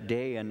that that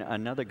day, and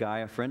another guy,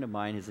 a friend of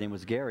mine, his name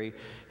was Gary,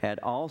 had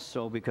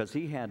also, because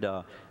he had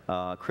a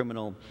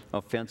criminal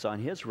offense on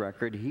his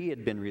record, he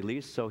had been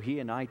released. So he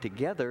and I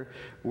together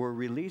were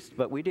released,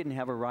 but we didn't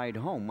have a ride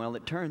home. Well,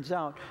 it turns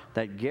out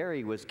that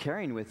Gary was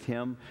carrying with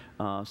him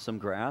some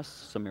grass,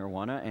 some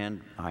marijuana,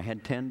 and I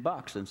had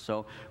 $10. And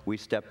so we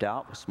stepped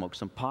out, smoked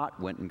some pot,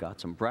 went and got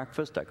some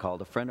breakfast. I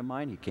called a friend of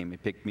mine. He came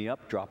and picked me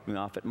up, dropped me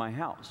off at my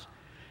house.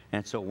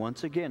 And so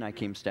once again, I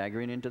came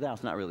staggering into the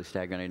house. Not really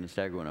staggering. I didn't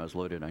stagger when I was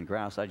loaded on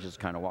grass. I just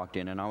kind of walked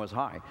in, and I was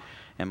high.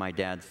 And my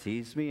dad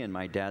sees me, and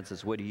my dad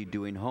says, "What are you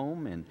doing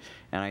home?" And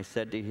I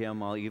said to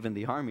him, "Well, even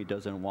the Army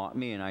doesn't want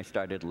me." And I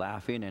started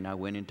laughing, and I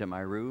went into my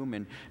room,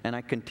 and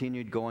I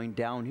continued going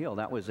downhill.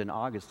 That was in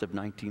August of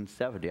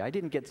 1970. I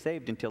didn't get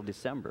saved until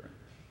December.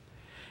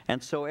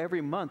 And so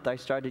every month, I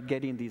started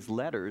getting these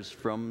letters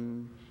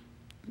from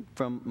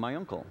my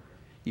uncle.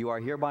 "You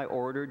are hereby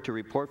ordered to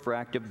report for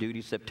active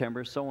duty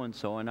September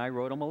so-and-so." And I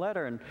wrote him a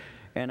letter,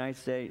 and I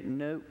say,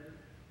 "No."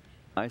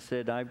 I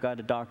said, "I've got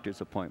a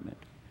doctor's appointment."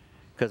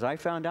 Because I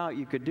found out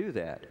you could do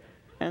that.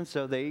 And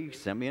so they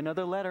sent me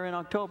another letter in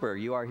October.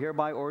 "You are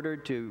hereby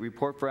ordered to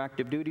report for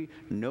active duty."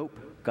 "Nope,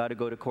 got to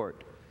go to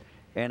court."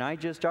 And I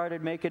just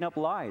started making up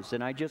lies.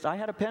 And I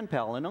had a pen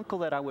pal, an uncle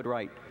that I would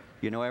write,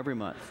 every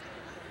month.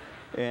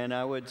 And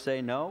I would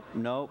say, "Nope,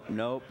 nope,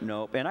 nope,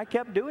 nope." And I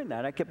kept doing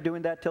that. I kept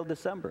doing that till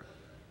December.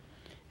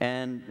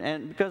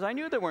 And because I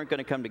knew they weren't going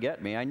to come to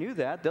get me. I knew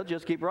that. They'll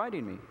just keep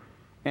writing me.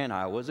 And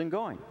I wasn't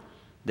going.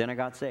 Then I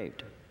got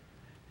saved.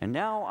 And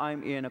now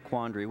I'm in a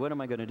quandary. What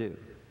am I going to do?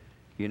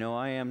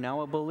 I am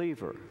now a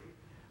believer.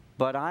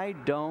 but I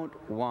don't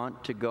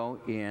want to go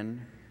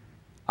in.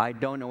 I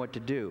don't know what to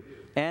do.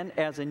 And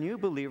as a new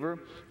believer,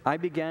 I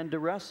began to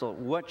wrestle.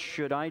 What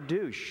should I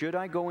do? Should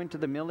I go into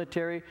the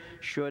military?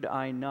 Should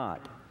I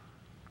not?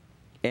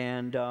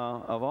 And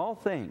of all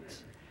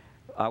things,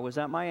 I was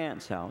at my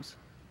aunt's house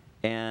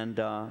and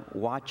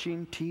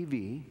watching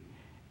TV,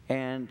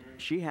 and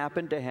she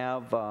happened to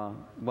have,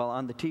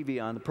 on the TV,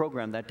 on the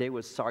program that day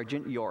was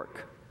Sergeant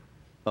York,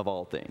 of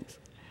all things.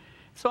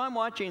 So I'm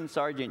watching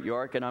Sergeant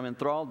York, and I'm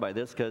enthralled by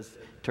this because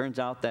it turns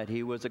out that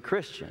he was a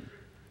Christian.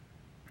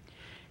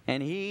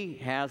 And he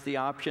has the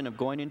option of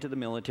going into the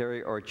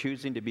military or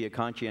choosing to be a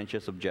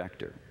conscientious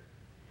objector.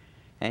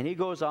 And he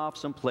goes off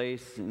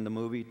someplace in the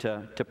movie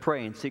to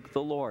pray and seek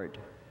the Lord.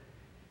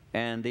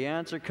 And the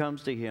answer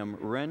comes to him,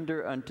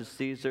 render unto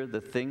Caesar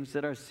the things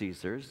that are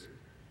Caesar's,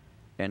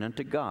 and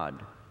unto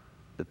God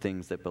the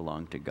things that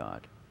belong to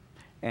God.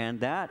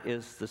 And that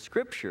is the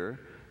scripture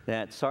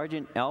that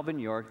Sergeant Alvin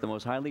York, the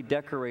most highly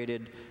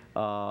decorated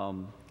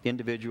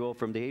individual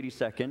from the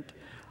 82nd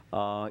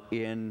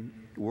in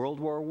World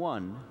War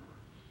I,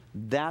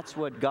 that's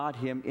what got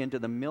him into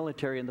the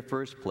military in the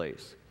first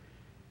place.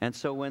 And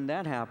so when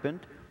that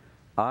happened,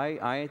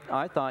 I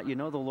thought, the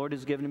Lord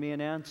has given me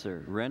an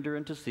answer. Render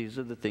unto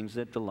Caesar the things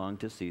that belong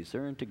to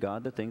Caesar, and to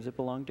God the things that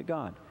belong to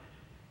God.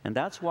 And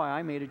that's why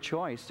I made a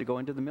choice to go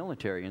into the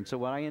military. And so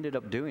what I ended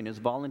up doing is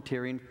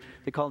volunteering.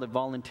 They called it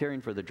volunteering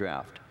for the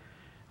draft.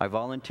 I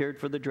volunteered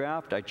for the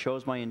draft. I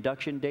chose my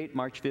induction date,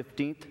 March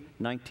 15th,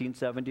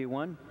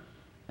 1971,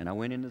 and I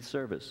went into the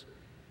service.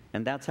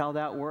 And that's how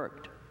that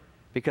worked.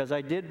 Because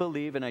I did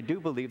believe, and I do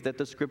believe, that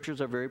the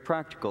scriptures are very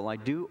practical. I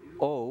do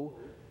owe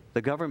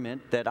the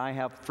government that I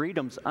have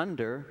freedoms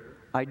under,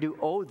 I do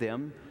owe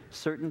them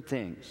certain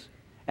things.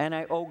 And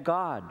I owe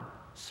God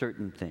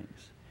certain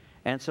things.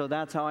 And so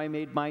that's how I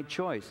made my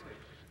choice.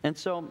 And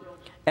so,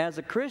 as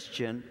a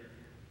Christian,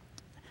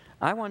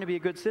 I want to be a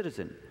good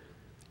citizen.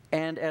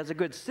 And as a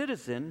good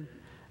citizen,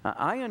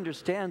 I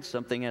understand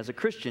something as a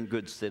Christian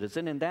good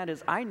citizen, and that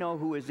is I know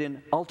who is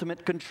in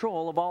ultimate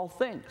control of all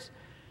things.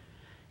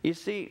 You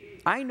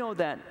see, I know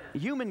that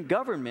human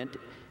government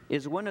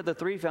is one of the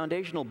three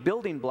foundational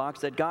building blocks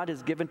that God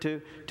has given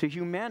to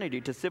humanity,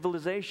 to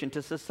civilization,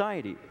 to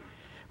society.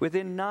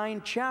 Within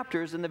 9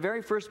 chapters in the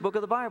very first book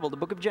of the Bible, the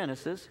book of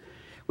Genesis,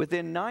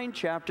 within 9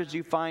 chapters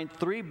you find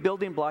 3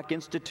 building block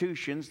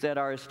institutions that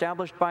are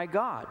established by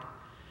God.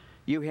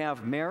 You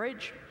have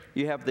marriage,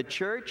 you have the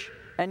church,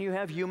 and you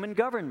have human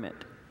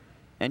government.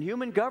 And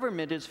human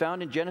government is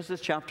found in Genesis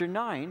chapter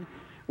 9,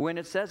 when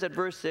it says at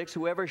verse 6,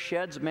 whoever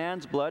sheds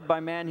man's blood, by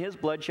man his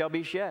blood shall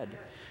be shed.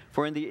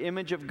 For in the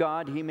image of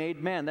God he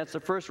made man. That's the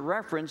first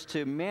reference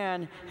to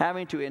man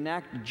having to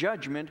enact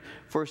judgment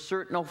for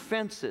certain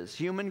offenses.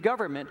 Human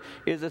government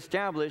is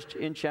established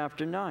in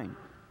chapter 9.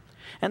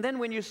 And then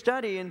when you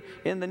study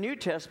in the New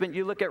Testament,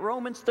 you look at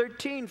Romans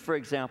 13, for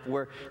example,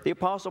 where the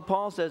Apostle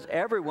Paul says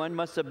everyone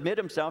must submit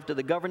himself to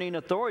the governing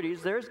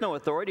authorities. There is no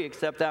authority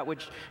except that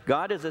which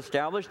God has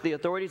established. The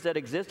authorities that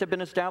exist have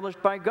been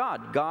established by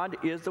God. God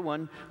is the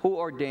one who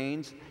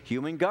ordains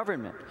human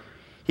government.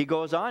 He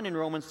goes on in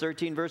Romans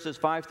 13, verses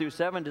 5 through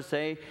 7 to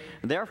say,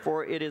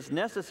 therefore it is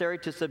necessary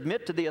to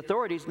submit to the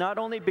authorities not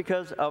only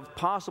because of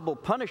possible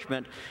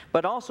punishment,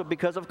 but also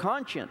because of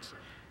conscience.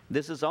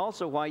 This is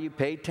also why you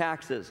pay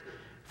taxes.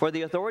 For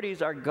the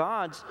authorities are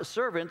God's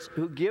servants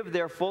who give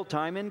their full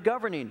time in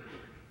governing.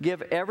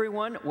 Give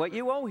everyone what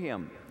you owe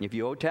him. If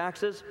you owe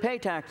taxes, pay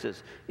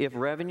taxes. If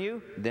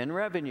revenue, then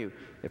revenue.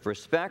 If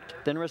respect,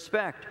 then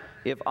respect.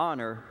 If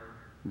honor,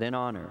 then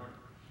honor.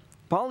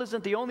 Paul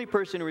isn't the only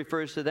person who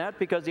refers to that,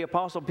 because the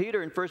Apostle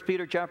Peter in 1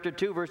 Peter chapter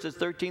 2, verses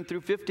 13 through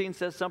 15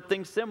 says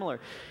something similar.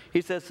 He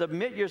says,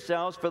 submit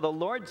yourselves for the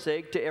Lord's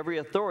sake to every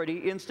authority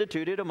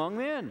instituted among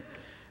men,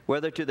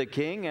 whether to the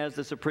king as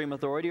the supreme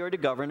authority or to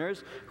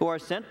governors who are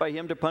sent by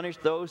him to punish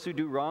those who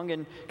do wrong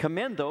and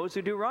commend those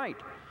who do right.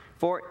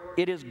 For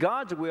it is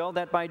God's will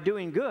that by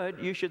doing good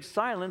you should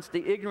silence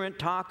the ignorant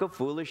talk of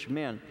foolish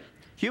men.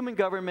 Human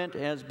government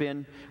has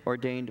been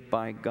ordained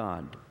by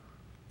God.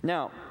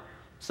 Now,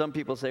 some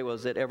people say, well,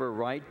 is it ever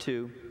right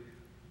to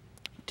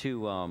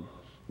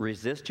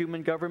resist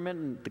human government?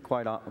 And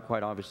quite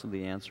obviously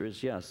the answer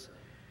is yes.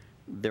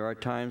 There are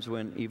times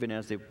when, even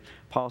as the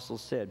apostle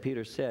said,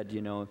 Peter said,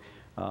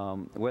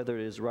 whether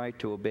it is right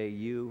to obey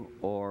you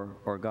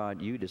or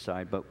God, you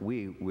decide, but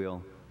we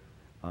will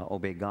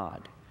obey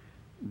God.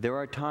 There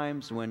are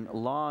times when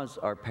laws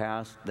are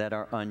passed that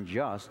are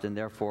unjust, and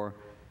therefore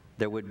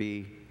there would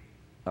be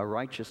a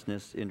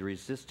righteousness in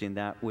resisting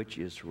that which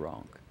is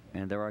wrong.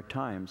 And there are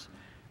times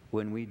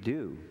when we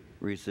do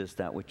resist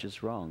that which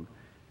is wrong.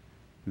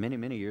 Many,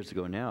 many years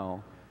ago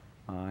now,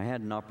 I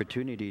had an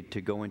opportunity to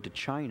go into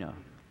China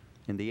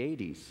in the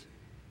 80s.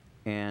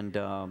 And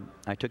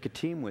I took a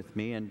team with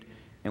me, and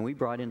we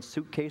brought in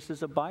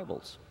suitcases of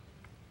Bibles.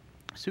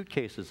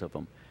 Suitcases of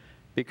them.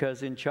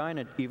 Because in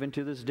China, even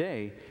to this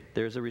day,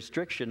 there's a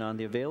restriction on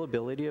the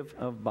availability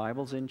of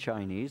Bibles in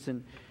Chinese,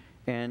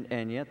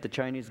 and yet the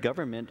Chinese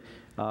government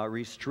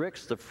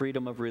restricts the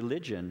freedom of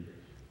religion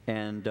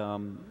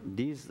And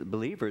these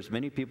believers,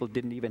 many people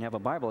didn't even have a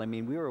Bible. I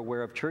mean, we were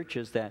aware of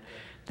churches that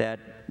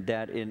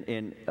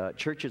in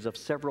churches of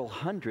several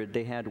hundred,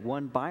 they had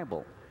one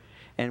Bible.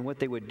 And what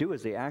they would do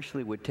is they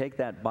actually would take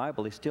that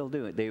Bible, they still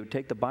do it, they would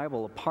take the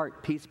Bible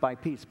apart piece by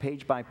piece,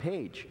 page by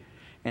page,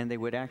 and they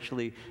would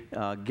actually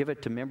give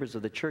it to members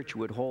of the church who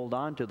would hold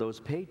on to those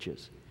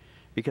pages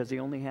because they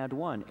only had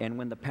one. And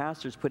when the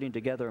pastor's putting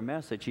together a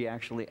message, he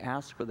actually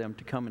asked for them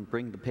to come and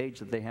bring the page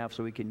that they have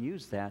so he can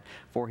use that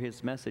for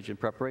his message and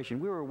preparation.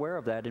 We were aware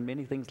of that and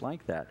many things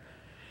like that.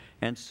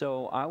 And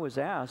so I was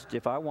asked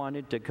if I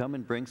wanted to come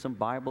and bring some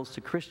Bibles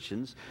to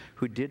Christians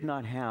who did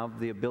not have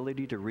the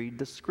ability to read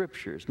the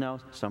Scriptures. Now,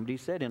 somebody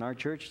said in our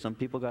church, some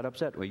people got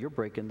upset, well, you're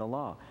breaking the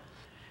law.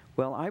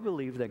 Well, I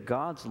believe that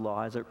God's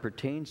law, as it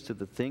pertains to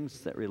the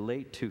things that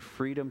relate to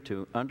freedom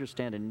to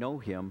understand and know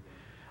Him,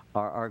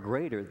 are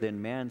greater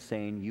than man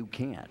saying you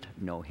can't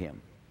know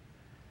Him.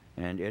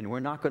 And we're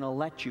not going to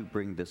let you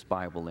bring this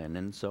Bible in.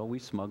 And so we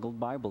smuggled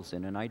Bibles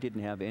in, and I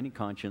didn't have any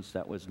conscience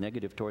that was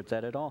negative towards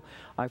that at all.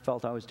 I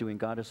felt I was doing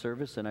God a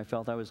service, and I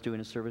felt I was doing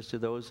a service to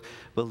those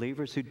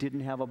believers who didn't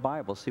have a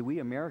Bible. See, we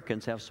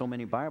Americans have so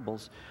many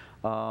Bibles.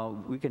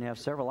 We can have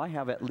several. I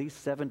have at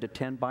least 7 to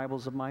 10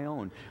 Bibles of my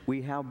own.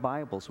 We have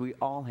Bibles. We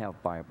all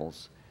have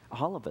Bibles.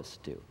 All of us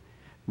do.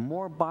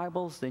 More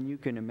Bibles than you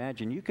can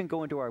imagine. You can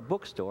go into our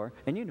bookstore,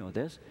 and you know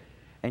this,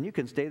 and you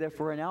can stay there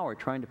for an hour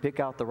trying to pick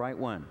out the right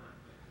one.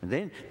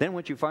 And then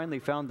once you finally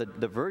found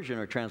the version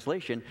or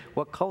translation,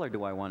 what color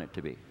do I want it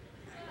to be?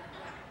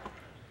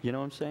 You know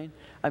what I'm saying?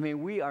 I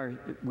mean, we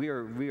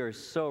are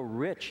so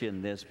rich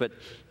in this,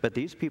 but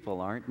these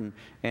people aren't,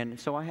 and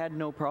so I had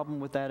no problem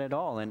with that at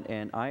all.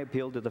 And I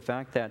appealed to the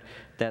fact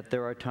that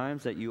there are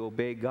times that you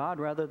obey God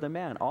rather than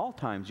man. All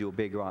times you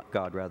obey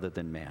God rather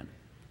than man.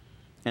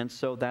 And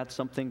so that's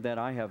something that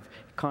I have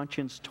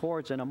conscience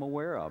towards and I'm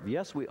aware of.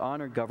 Yes, we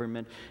honor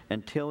government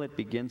until it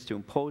begins to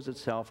impose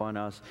itself on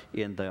us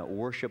in the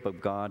worship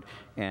of God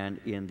and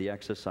in the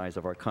exercise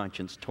of our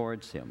conscience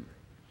towards Him.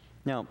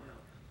 Now,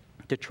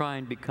 to try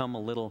and become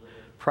a little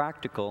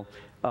practical,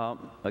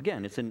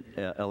 again, it's an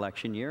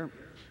election year.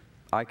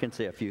 I can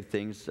say a few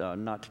things,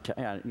 I'm not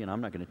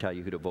going to tell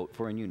you who to vote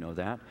for, and you know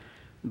that.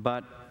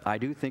 But I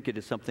do think it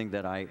is something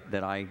that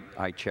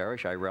I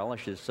cherish, I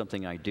relish, is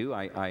something I do.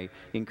 I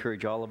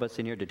encourage all of us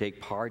in here to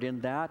take part in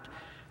that.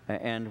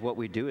 And what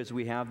we do is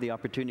we have the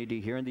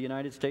opportunity here in the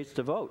United States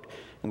to vote.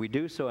 And we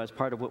do so as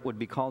part of what would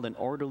be called an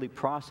orderly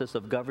process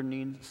of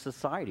governing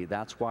society.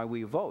 That's why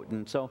we vote.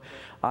 And so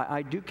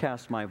I do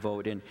cast my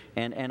vote,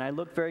 and I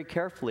look very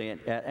carefully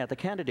at the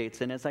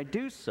candidates. And as I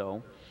do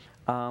so,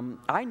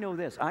 I know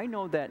this. I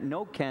know that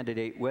no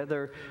candidate,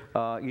 whether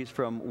he's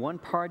from one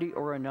party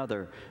or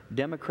another,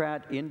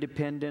 Democrat,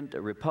 Independent,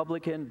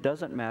 Republican,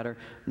 doesn't matter,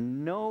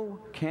 no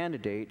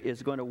candidate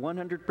is going to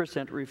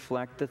 100%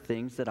 reflect the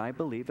things that I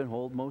believe and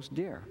hold most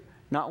dear.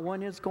 Not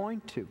one is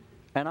going to.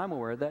 And I'm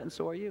aware of that, and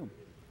so are you.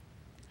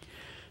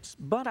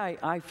 But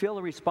I feel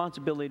a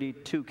responsibility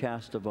to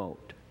cast a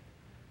vote.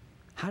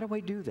 How do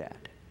I do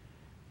that?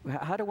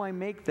 How do I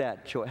make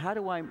that choice? How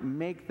do I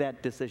make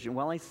that decision?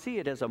 Well, I see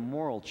it as a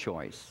moral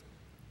choice.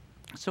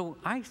 So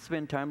I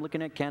spend time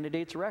looking at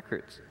candidates'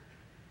 records.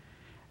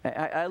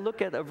 I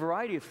look at a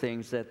variety of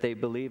things that they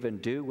believe and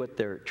do, what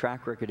their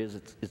track record is,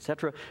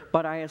 etc.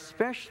 But I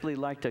especially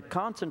like to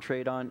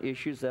concentrate on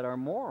issues that are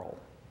moral.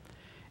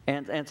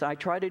 And so I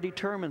try to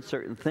determine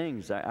certain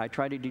things. I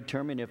try to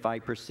determine if I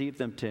perceive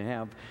them to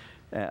have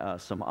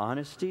some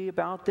honesty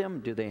about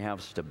them. Do they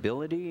have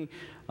stability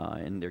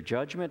in their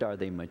judgment? Are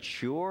they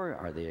mature?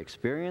 Are they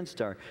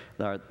experienced? Are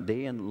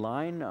they in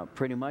line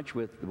pretty much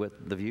with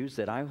the views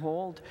that I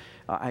hold?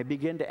 I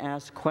begin to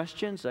ask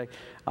questions.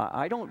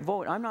 I don't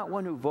vote. I'm not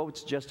one who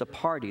votes just a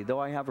party, though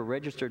I have a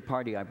registered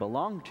party I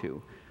belong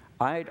to.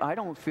 I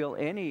don't feel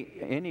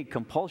any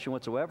compulsion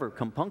whatsoever,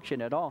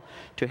 compunction at all,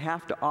 to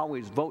have to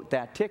always vote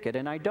that ticket,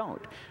 and I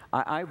don't.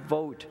 I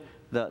vote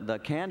the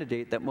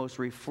candidate that most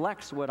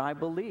reflects what I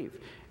believe.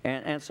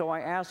 And so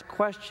I ask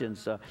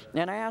questions,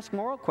 and I ask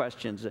moral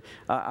questions.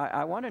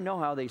 I want to know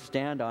how they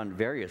stand on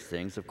various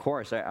things, of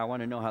course. I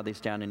want to know how they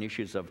stand on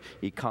issues of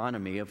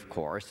economy, of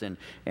course,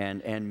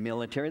 and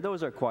military.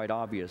 Those are quite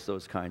obvious,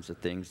 those kinds of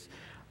things.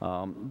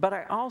 But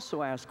I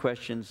also ask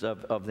questions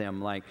of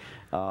them, like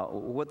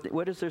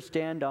what is their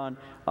stand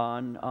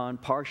on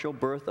partial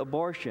birth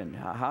abortion?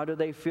 How do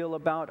they feel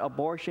about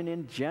abortion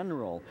in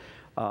general?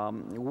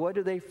 What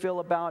do they feel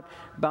about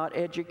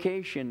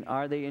education?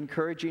 Are they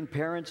encouraging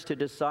parents to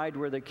decide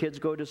where their kids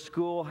go to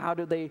school? How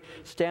do they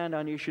stand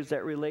on issues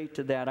that relate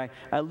to that?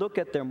 I look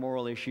at their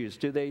moral issues.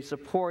 Do they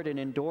support and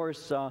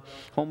endorse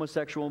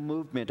homosexual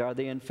movement? Are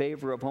they in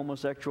favor of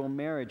homosexual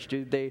marriage?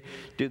 Do they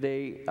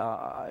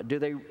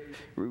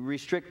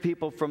restrict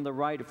people from the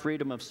right of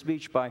freedom of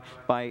speech by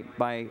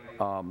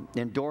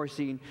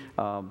endorsing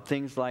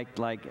things like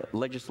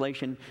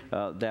legislation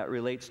that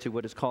relates to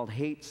what is called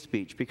hate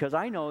speech? Because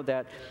I know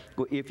that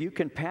if you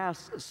can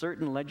pass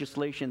certain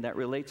legislation that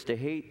relates to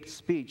hate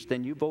speech,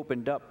 then you've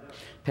opened up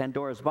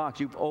Pandora's box.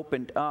 You've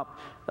opened up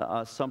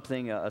a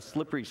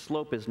slippery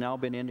slope has now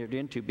been entered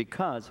into,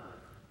 because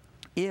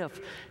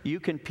If you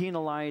can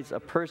penalize a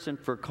person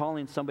for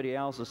calling somebody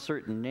else a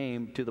certain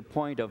name to the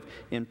point of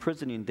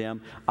imprisoning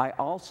them, I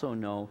also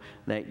know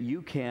that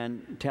you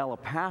can tell a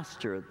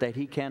pastor that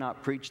he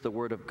cannot preach the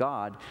Word of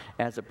God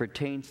as it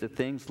pertains to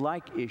things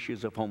like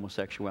issues of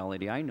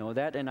homosexuality. I know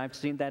that, and I've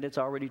seen that it's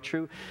already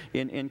true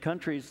in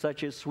countries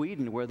such as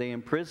Sweden, where they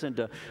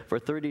imprisoned for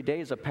 30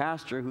 days a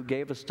pastor who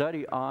gave a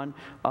study on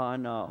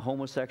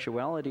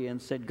homosexuality and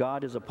said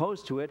God is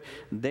opposed to it.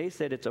 They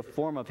said it's a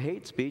form of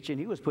hate speech, and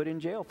he was put in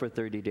jail for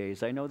 30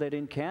 days. I know that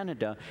in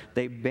Canada,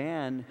 they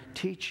ban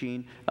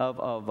teaching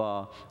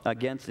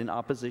against in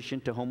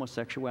opposition to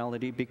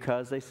homosexuality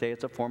because they say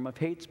it's a form of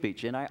hate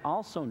speech. And I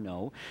also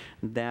know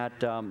that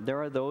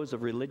there are those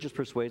of religious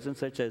persuasion,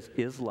 such as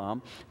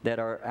Islam, that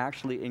are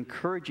actually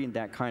encouraging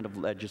that kind of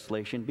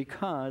legislation,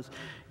 because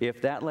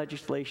if that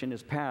legislation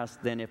is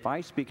passed, then if I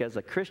speak as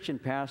a Christian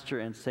pastor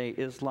and say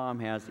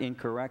Islam is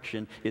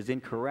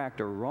incorrect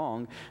or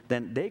wrong,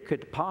 then they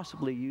could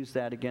possibly use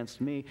that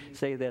against me,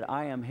 say that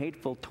I am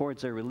hateful towards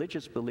their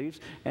religious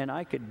beliefs, and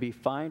I could be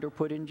fined or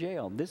put in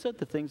jail. These are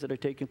the things that are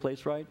taking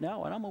place right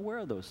now, and I'm aware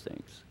of those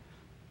things.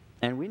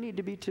 And we need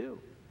to be too.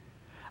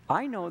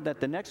 I know that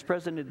the next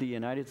president of the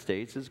United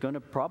States is going to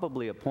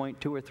probably appoint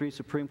 2 or 3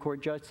 Supreme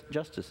Court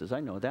justices. I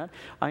know that.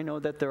 I know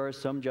that there are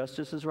some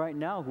justices right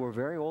now who are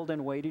very old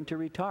and waiting to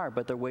retire,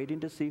 but they're waiting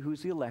to see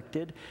who's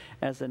elected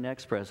as the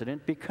next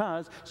president,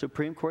 because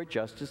Supreme Court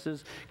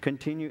justices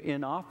continue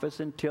in office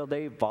until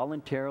they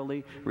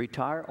voluntarily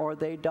retire or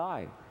they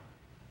die.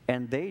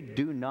 And they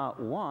do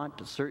not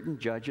want certain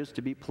judges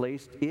to be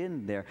placed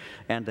in there.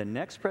 And the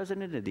next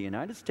president of the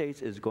United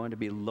States is going to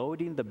be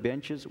loading the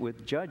benches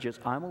with judges.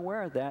 I'm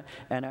aware of that.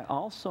 And I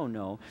also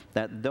know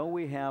that though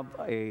we have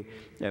a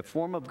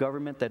form of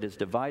government that is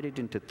divided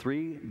into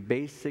 3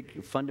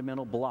 basic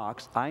fundamental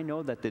blocks, I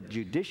know that the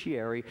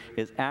judiciary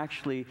is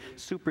actually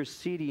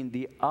superseding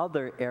the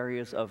other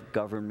areas of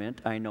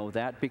government. I know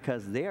that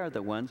because they are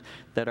the ones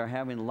that are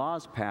having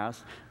laws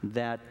passed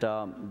that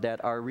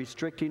are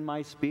restricting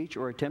my speech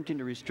or attempting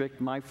to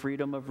restrict my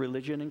freedom of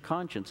religion and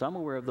conscience. I'm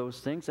aware of those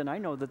things, and I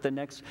know that the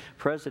next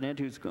president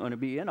who's going to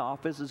be in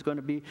office is going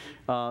to be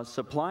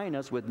supplying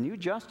us with new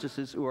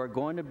justices who are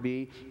going to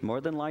be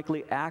more than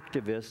likely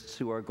activists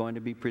who are going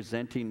to be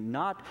presenting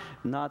not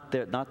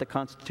the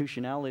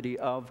constitutionality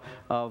of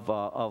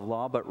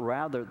law, but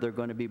rather they're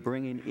going to be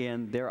bringing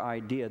in their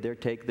idea, their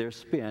take, their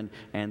spin,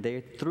 and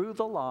they, through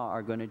the law,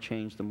 are going to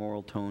change the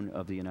moral tone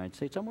of the United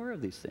States. I'm aware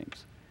of these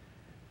things,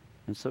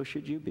 and so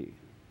should you be.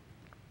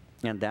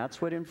 And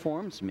that's what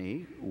informs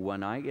me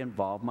when I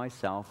involve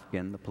myself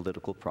in the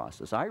political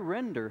process. I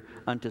render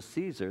unto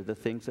Caesar the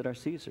things that are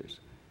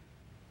Caesar's,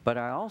 but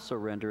I also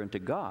render unto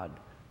God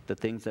the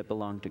things that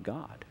belong to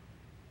God.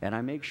 And I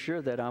make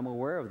sure that I'm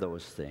aware of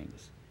those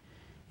things.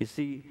 You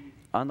see,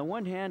 on the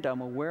one hand,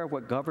 I'm aware of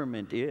what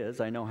government is.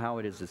 I know how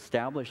it is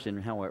established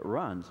and how it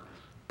runs.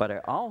 But I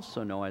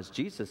also know, as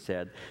Jesus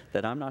said,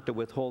 that I'm not to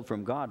withhold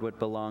from God what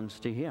belongs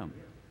to Him.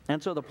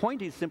 And so the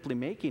point he's simply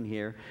making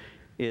here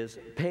is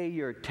pay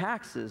your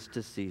taxes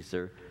to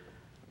Caesar,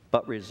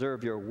 but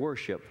reserve your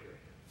worship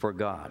for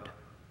God.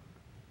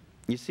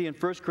 You see, in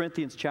 1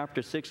 Corinthians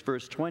chapter 6,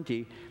 verse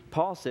 20,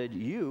 Paul said,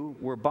 you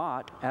were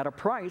bought at a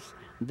price,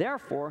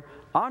 therefore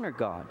honor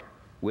God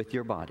with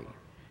your body.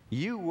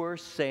 You were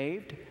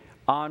saved,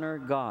 honor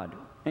God,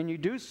 and you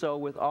do so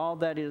with all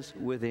that is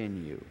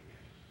within you.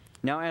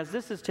 Now, as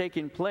this is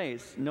taking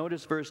place,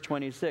 notice verse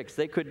 26,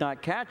 they could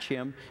not catch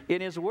him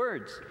in his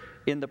words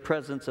in the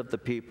presence of the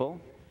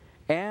people,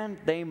 and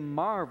they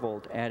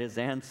marveled at his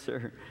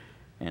answer,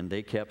 and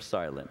they kept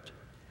silent.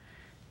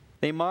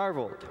 They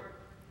marveled.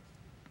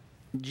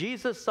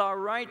 Jesus saw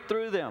right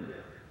through them.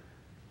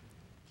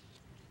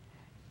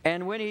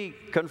 And when he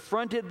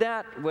confronted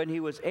that, when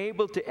he was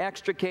able to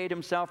extricate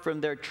himself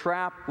from their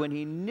trap, when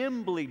he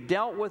nimbly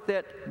dealt with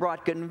it,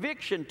 brought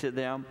conviction to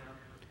them,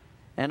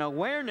 and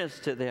awareness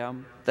to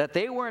them that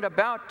they weren't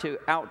about to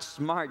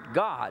outsmart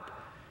God.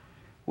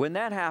 When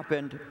that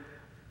happened,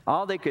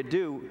 all they could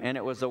do, and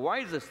it was the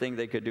wisest thing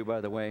they could do,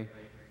 by the way,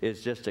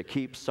 is just to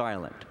keep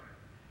silent.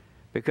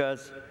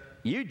 Because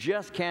you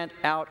just can't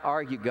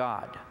out-argue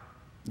God.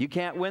 You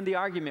can't win the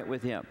argument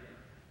with Him.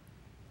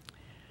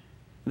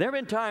 There have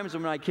been times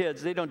when my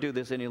kids, they don't do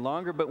this any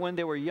longer, but when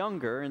they were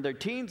younger, and their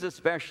teens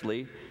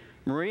especially,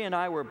 Marie and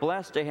I were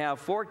blessed to have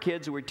 4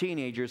 kids who were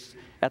teenagers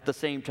at the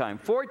same time.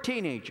 4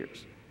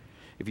 teenagers.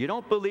 If you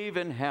don't believe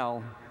in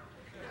hell,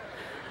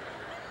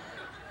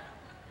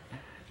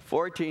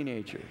 4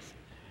 teenagers.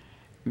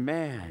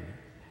 Man,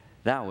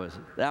 that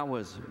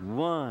was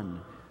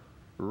one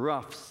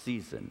rough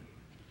season.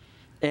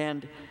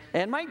 And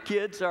my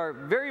kids are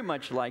very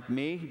much like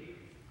me.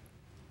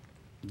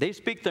 They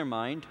speak their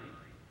mind.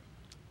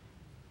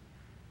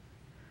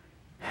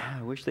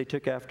 I wish they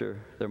took after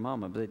their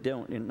mama, but they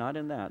don't, not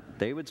in that.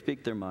 They would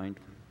speak their mind.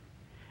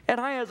 And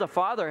I, as a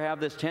father, have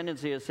this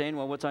tendency of saying,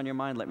 well, what's on your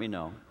mind? Let me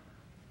know.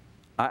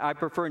 I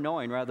prefer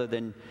knowing rather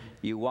than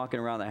you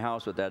walking around the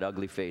house with that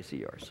ugly face of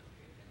yours.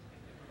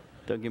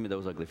 Don't give me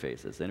those ugly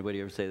faces.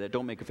 Anybody ever say that?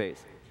 Don't make a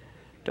face.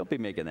 Don't be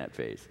making that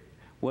face.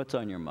 What's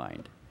on your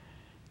mind?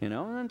 You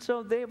know, and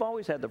so they've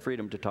always had the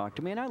freedom to talk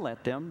to me, and I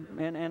let them,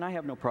 and I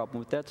have no problem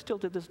with that. Still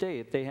to this day,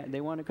 if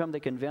they want to come, they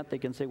can vent, they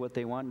can say what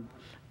they want,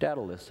 Dad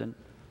will listen.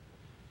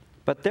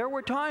 But there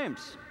were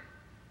times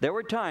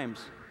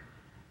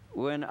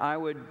when I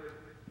would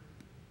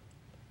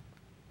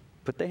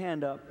put the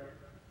hand up,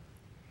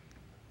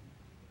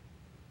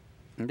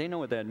 and they know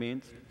what that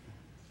means.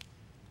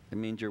 It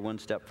means you're one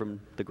step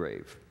from the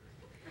grave.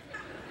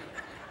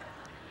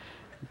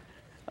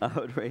 I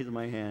would raise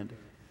my hand,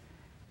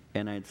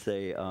 and I'd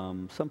say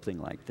something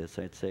like this.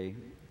 I'd say,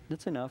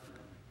 that's enough.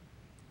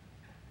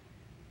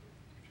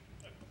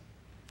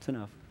 It's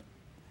enough.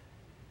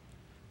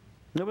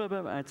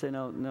 No, I'd say,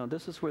 no,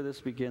 this is where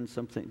this begins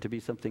to be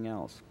something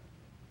else.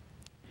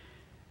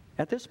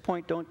 At this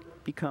point, don't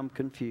become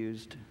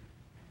confused.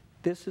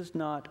 This is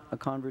not a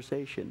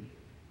conversation.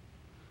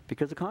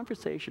 Because a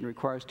conversation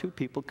requires two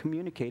people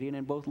communicating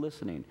and both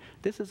listening.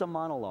 This is a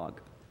monologue.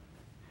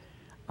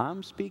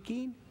 I'm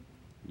speaking,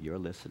 you're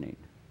listening.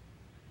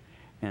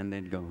 And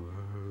then go,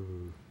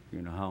 oh,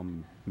 you know, how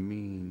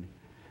mean.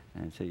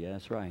 And I'd say, yeah,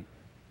 that's right.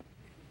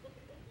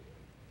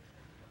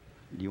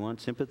 Do you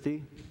want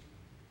sympathy?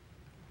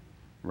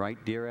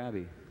 Right, dear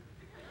Abby?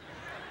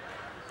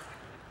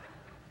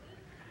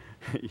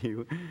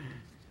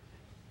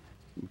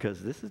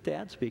 Because this is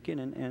Dad speaking,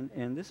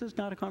 and this is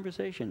not a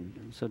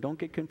conversation, so don't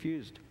get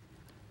confused.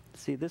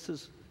 See, this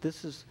is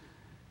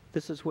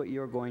what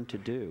you're going to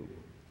do.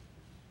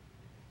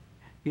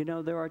 You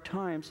know, there are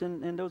times,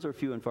 and those are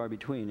few and far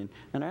between,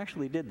 and I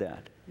actually did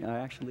that. I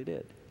actually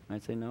did.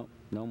 I'd say, no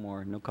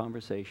more, no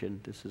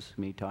conversation. This is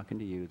me talking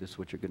to you. This is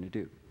what you're going to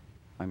do.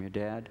 I'm your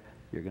dad.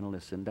 You're going to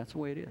listen. That's the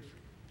way it is.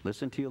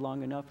 Listen to you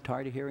long enough,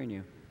 tired of hearing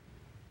you.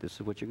 This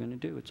is what you're going to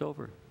do. It's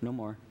over. No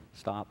more.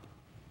 Stop.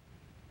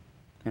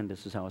 And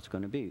this is how it's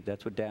going to be.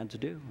 That's what dads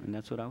do, and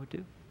that's what I would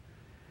do.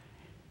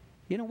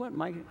 You know what?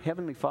 My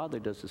Heavenly Father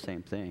does the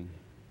same thing.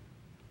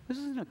 This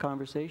isn't a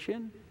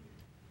conversation.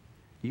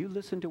 You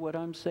listen to what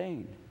I'm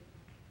saying,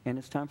 and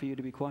it's time for you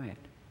to be quiet.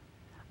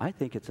 I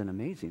think it's an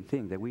amazing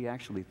thing that we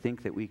actually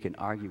think that we can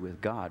argue with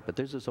God, but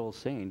there's this old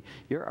saying,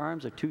 your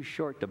arms are too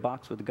short to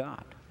box with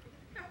God.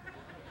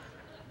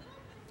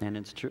 And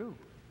it's true.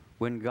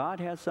 When God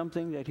has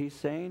something that He's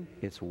saying,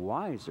 it's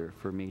wiser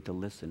for me to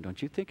listen.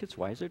 Don't you think it's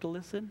wiser to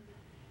listen?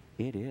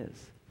 It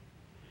is.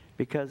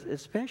 Because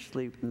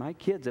especially my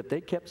kids, if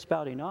they kept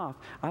spouting off,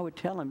 I would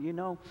tell them, you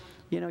know,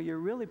 you're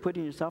really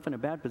putting yourself in a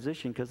bad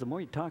position because the more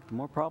you talk, the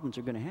more problems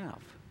you're going to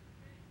have.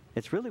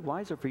 It's really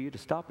wiser for you to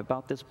stop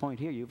about this point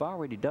here. You've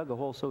already dug a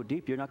hole so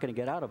deep, you're not going to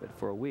get out of it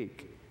for a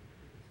week.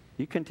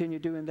 You continue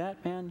doing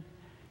that, man,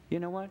 you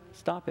know what?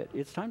 Stop it.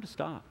 It's time to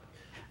stop.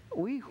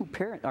 We who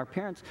our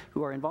parents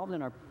who are involved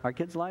in our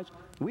kids' lives,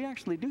 we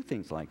actually do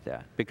things like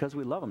that because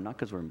we love them, not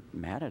because we're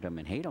mad at them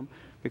and hate them,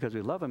 because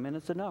we love them, and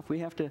it's enough. We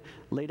have to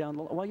lay down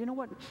the law. Well, you know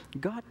what?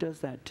 God does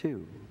that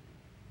too.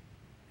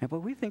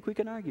 But we think we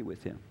can argue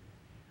with Him.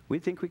 We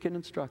think we can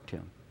instruct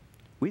Him.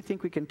 We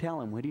think we can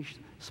tell Him what He's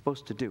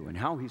supposed to do and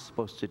how He's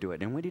supposed to do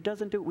it. And when He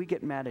doesn't do it, we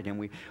get mad at Him.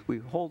 We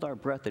hold our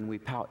breath and we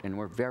pout and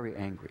we're very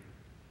angry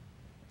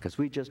because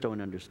we just don't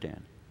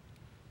understand.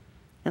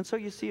 And so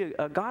you see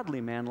a godly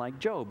man like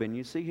Job, and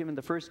you see him in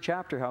the first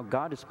chapter, how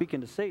God is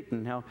speaking to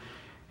Satan,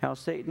 how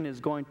Satan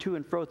is going to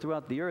and fro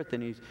throughout the earth,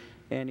 and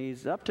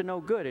he's up to no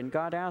good. And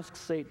God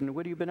asks Satan,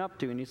 what have you been up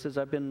to? And he says,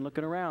 I've been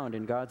looking around.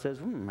 And God says,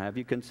 have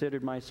you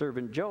considered my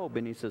servant Job?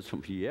 And he says,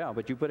 yeah,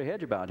 but you put a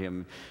hedge about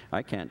him.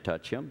 I can't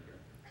touch him.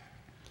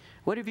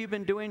 What have you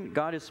been doing?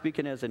 God is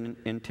speaking as an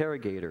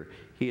interrogator.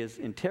 He is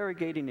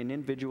interrogating an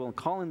individual and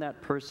calling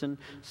that person,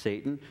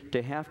 Satan,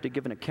 to have to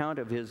give an account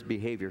of his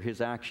behavior, his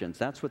actions.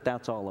 That's what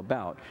that's all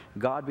about.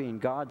 God being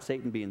God,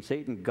 Satan being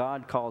Satan,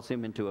 God calls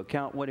him into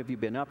account. What have you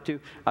been up to?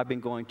 I've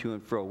been going to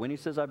and fro. When he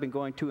says I've been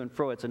going to and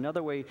fro, it's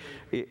another way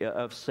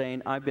of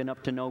saying I've been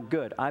up to no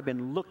good. I've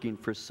been looking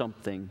for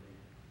something.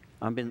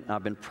 I've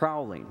been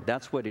prowling.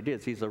 That's what it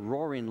is. He's a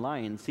roaring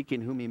lion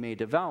seeking whom he may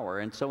devour.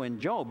 And so in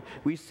Job,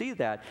 we see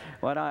that.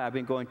 I've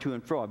been going to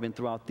and fro. I've been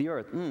throughout the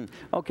earth.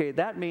 Okay,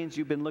 that means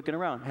you've been looking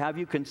around. Have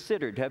you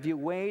considered? Have you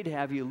weighed?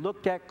 Have you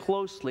looked at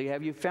closely?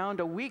 Have you found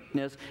a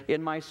weakness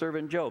in my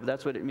servant Job?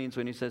 That's what it means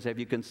when he says, have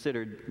you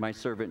considered my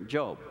servant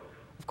Job?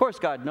 Of course,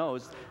 God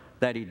knows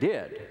that he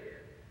did.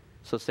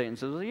 So Satan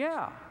says, well,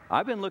 yeah,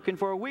 I've been looking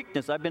for a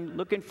weakness. I've been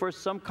looking for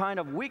some kind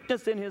of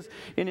weakness in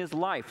his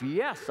life.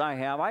 Yes, I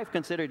have. I've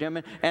considered him,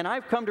 and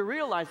I've come to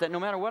realize that no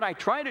matter what I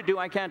try to do,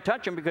 I can't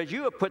touch him because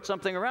you have put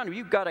something around him.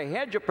 You've got a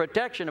hedge of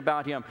protection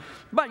about him.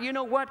 But you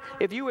know what?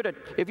 If you were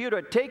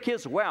to take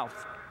his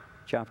wealth,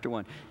 chapter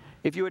 1,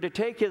 if you were to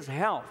take his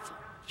health,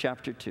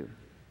 chapter 2,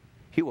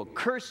 he will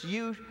curse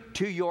you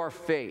to your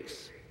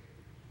face.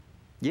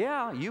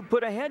 Yeah, you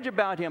put a hedge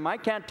about him. I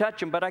can't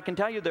touch him, but I can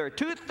tell you there are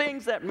two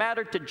things that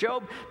matter to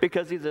Job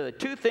because these are the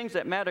two things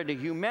that matter to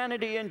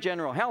humanity in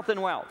general, health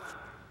and wealth.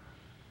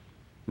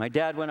 My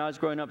dad, when I was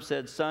growing up,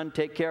 said, son,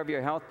 take care of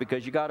your health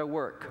because you got to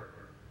work.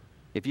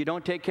 If you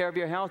don't take care of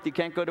your health, you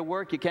can't go to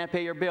work, you can't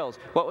pay your bills.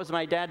 What was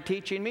my dad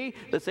teaching me?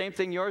 The same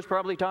thing yours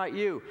probably taught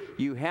you.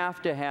 You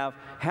have to have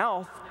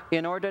health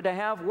in order to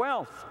have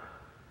wealth.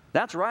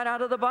 That's right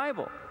out of the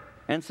Bible.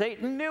 And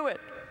Satan knew it.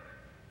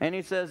 And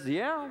he says,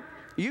 yeah,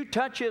 you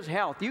touch his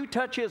health, you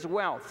touch his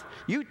wealth,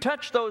 you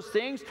touch those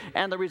things,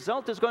 and the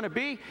result is going to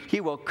be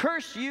he will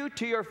curse you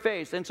to your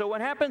face. And so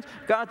what happens?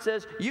 God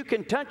says, you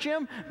can touch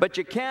him, but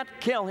you can't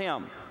kill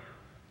him.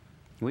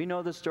 We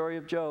know the story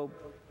of Job.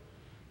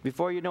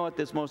 Before you know it,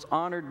 this most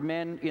honored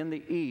man in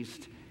the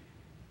East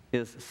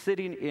is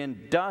sitting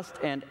in dust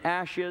and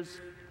ashes.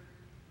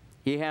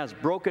 He has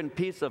broken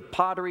piece of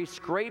pottery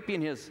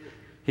scraping his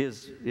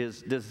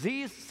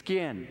diseased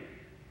skin.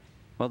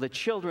 Well, the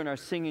children are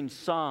singing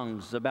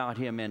songs about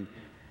him and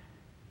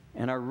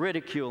are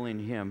ridiculing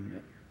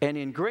him. And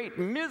in great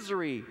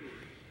misery,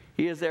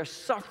 he is there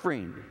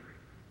suffering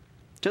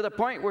to the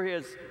point where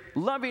his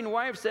loving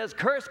wife says,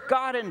 curse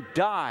God and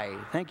die.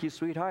 Thank you,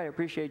 sweetheart. I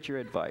appreciate your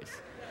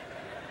advice.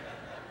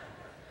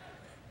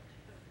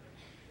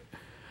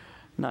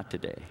 Not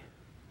today.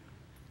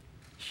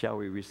 Shall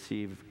we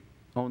receive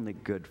only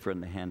good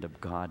from the hand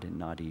of God and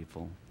not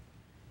evil?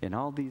 In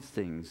all these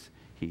things,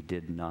 he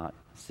did not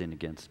sin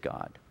against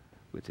God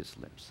with his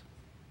lips.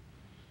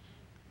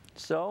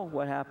 So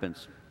what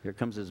happens? Here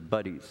comes his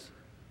buddies,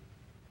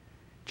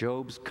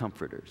 Job's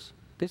comforters.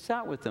 They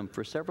sat with him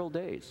for several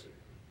days,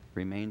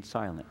 remained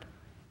silent.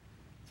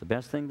 The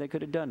best thing they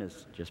could have done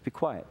is just be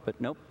quiet, but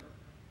nope.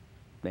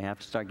 They have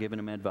to start giving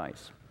him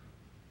advice.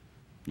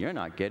 You're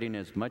not getting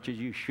as much as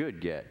you should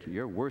get.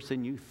 You're worse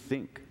than you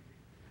think.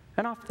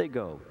 And off they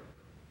go.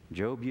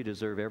 Job, you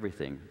deserve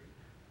everything.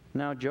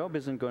 Now, Job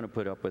isn't going to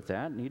put up with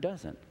that, and he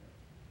doesn't.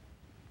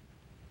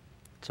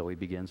 So he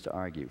begins to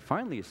argue.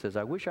 Finally, he says,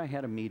 I wish I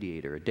had a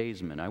mediator, a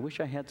daysman. I wish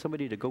I had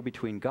somebody to go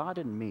between God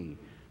and me.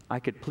 I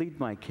could plead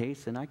my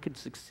case, and I could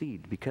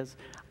succeed, because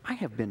I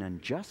have been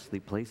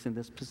unjustly placed in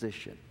this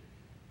position.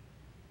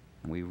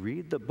 And we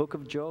read the book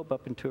of Job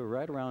up until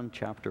right around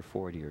chapter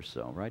 40 or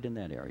so, right in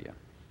that area,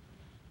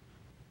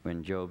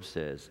 when Job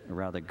says, or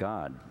rather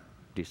God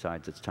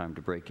decides it's time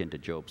to break into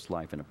Job's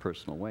life in a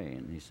personal way.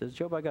 And he says,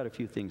 Job, I got a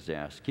few things to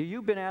ask you.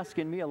 You've been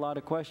asking me a lot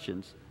of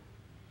questions.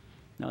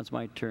 Now it's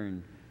my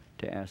turn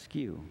to ask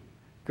you.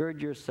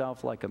 Gird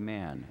yourself like a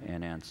man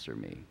and answer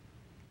me.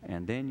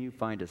 And then you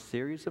find a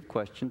series of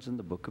questions in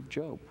the book of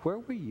Job. Where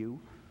were you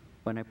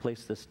when I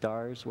placed the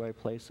stars where I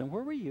placed them?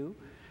 Where were you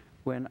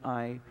when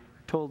I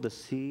told the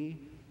sea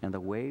and the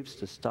waves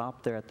to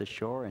stop there at the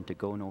shore and to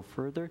go no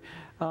further?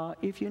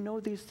 If you know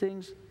these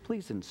things,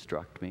 please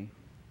instruct me.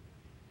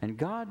 And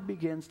God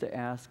begins to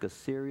ask a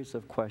series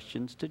of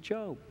questions to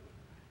Job.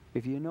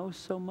 If you know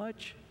so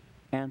much,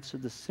 answer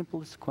the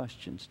simplest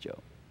questions, Job.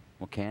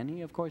 Well, can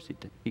he? Of course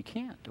he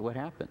can't. What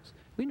happens?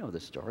 We know the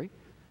story.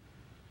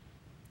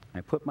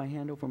 I put my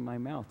hand over my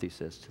mouth, he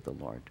says to the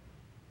Lord,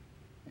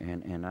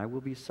 and I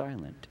will be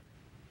silent.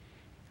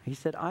 He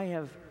said, I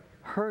have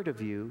heard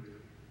of you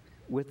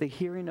with the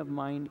hearing of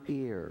mine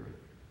ear,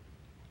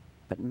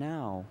 but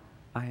now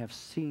I have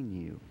seen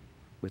you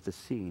with the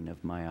seeing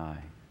of my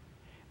eye,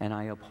 and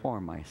I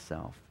abhor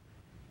myself.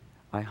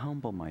 I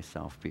humble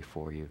myself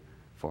before you,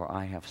 for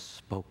I have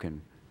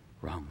spoken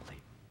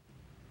wrongly.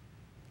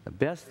 The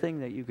best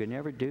thing that you can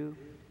ever do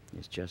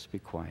is just be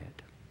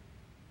quiet.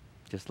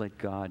 Just let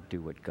God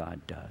do what God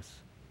does.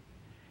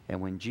 And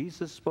when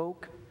Jesus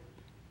spoke,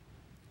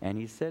 and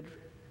he said,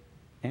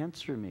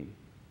 answer me,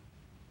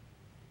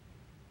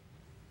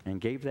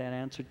 and gave that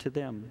answer to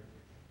them,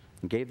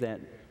 and gave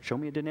that, show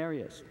me a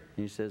denarius.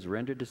 And he says,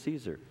 render to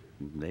Caesar.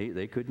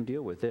 They couldn't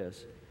deal with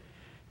this.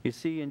 You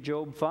see, in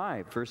Job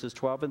 5, verses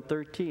 12 and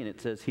 13,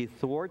 it says, he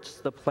thwarts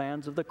the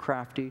plans of the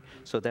crafty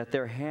so that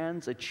their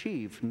hands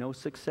achieve no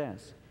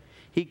success.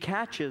 He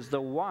catches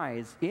the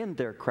wise in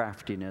their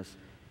craftiness,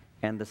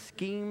 and the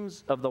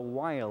schemes of the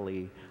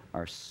wily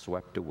are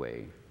swept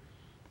away.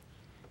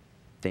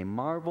 They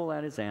marvel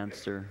at his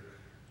answer,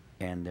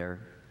 and they're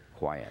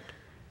quiet,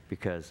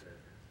 because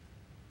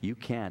you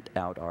can't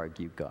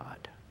out-argue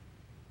God.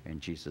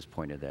 And Jesus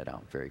pointed that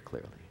out very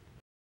clearly.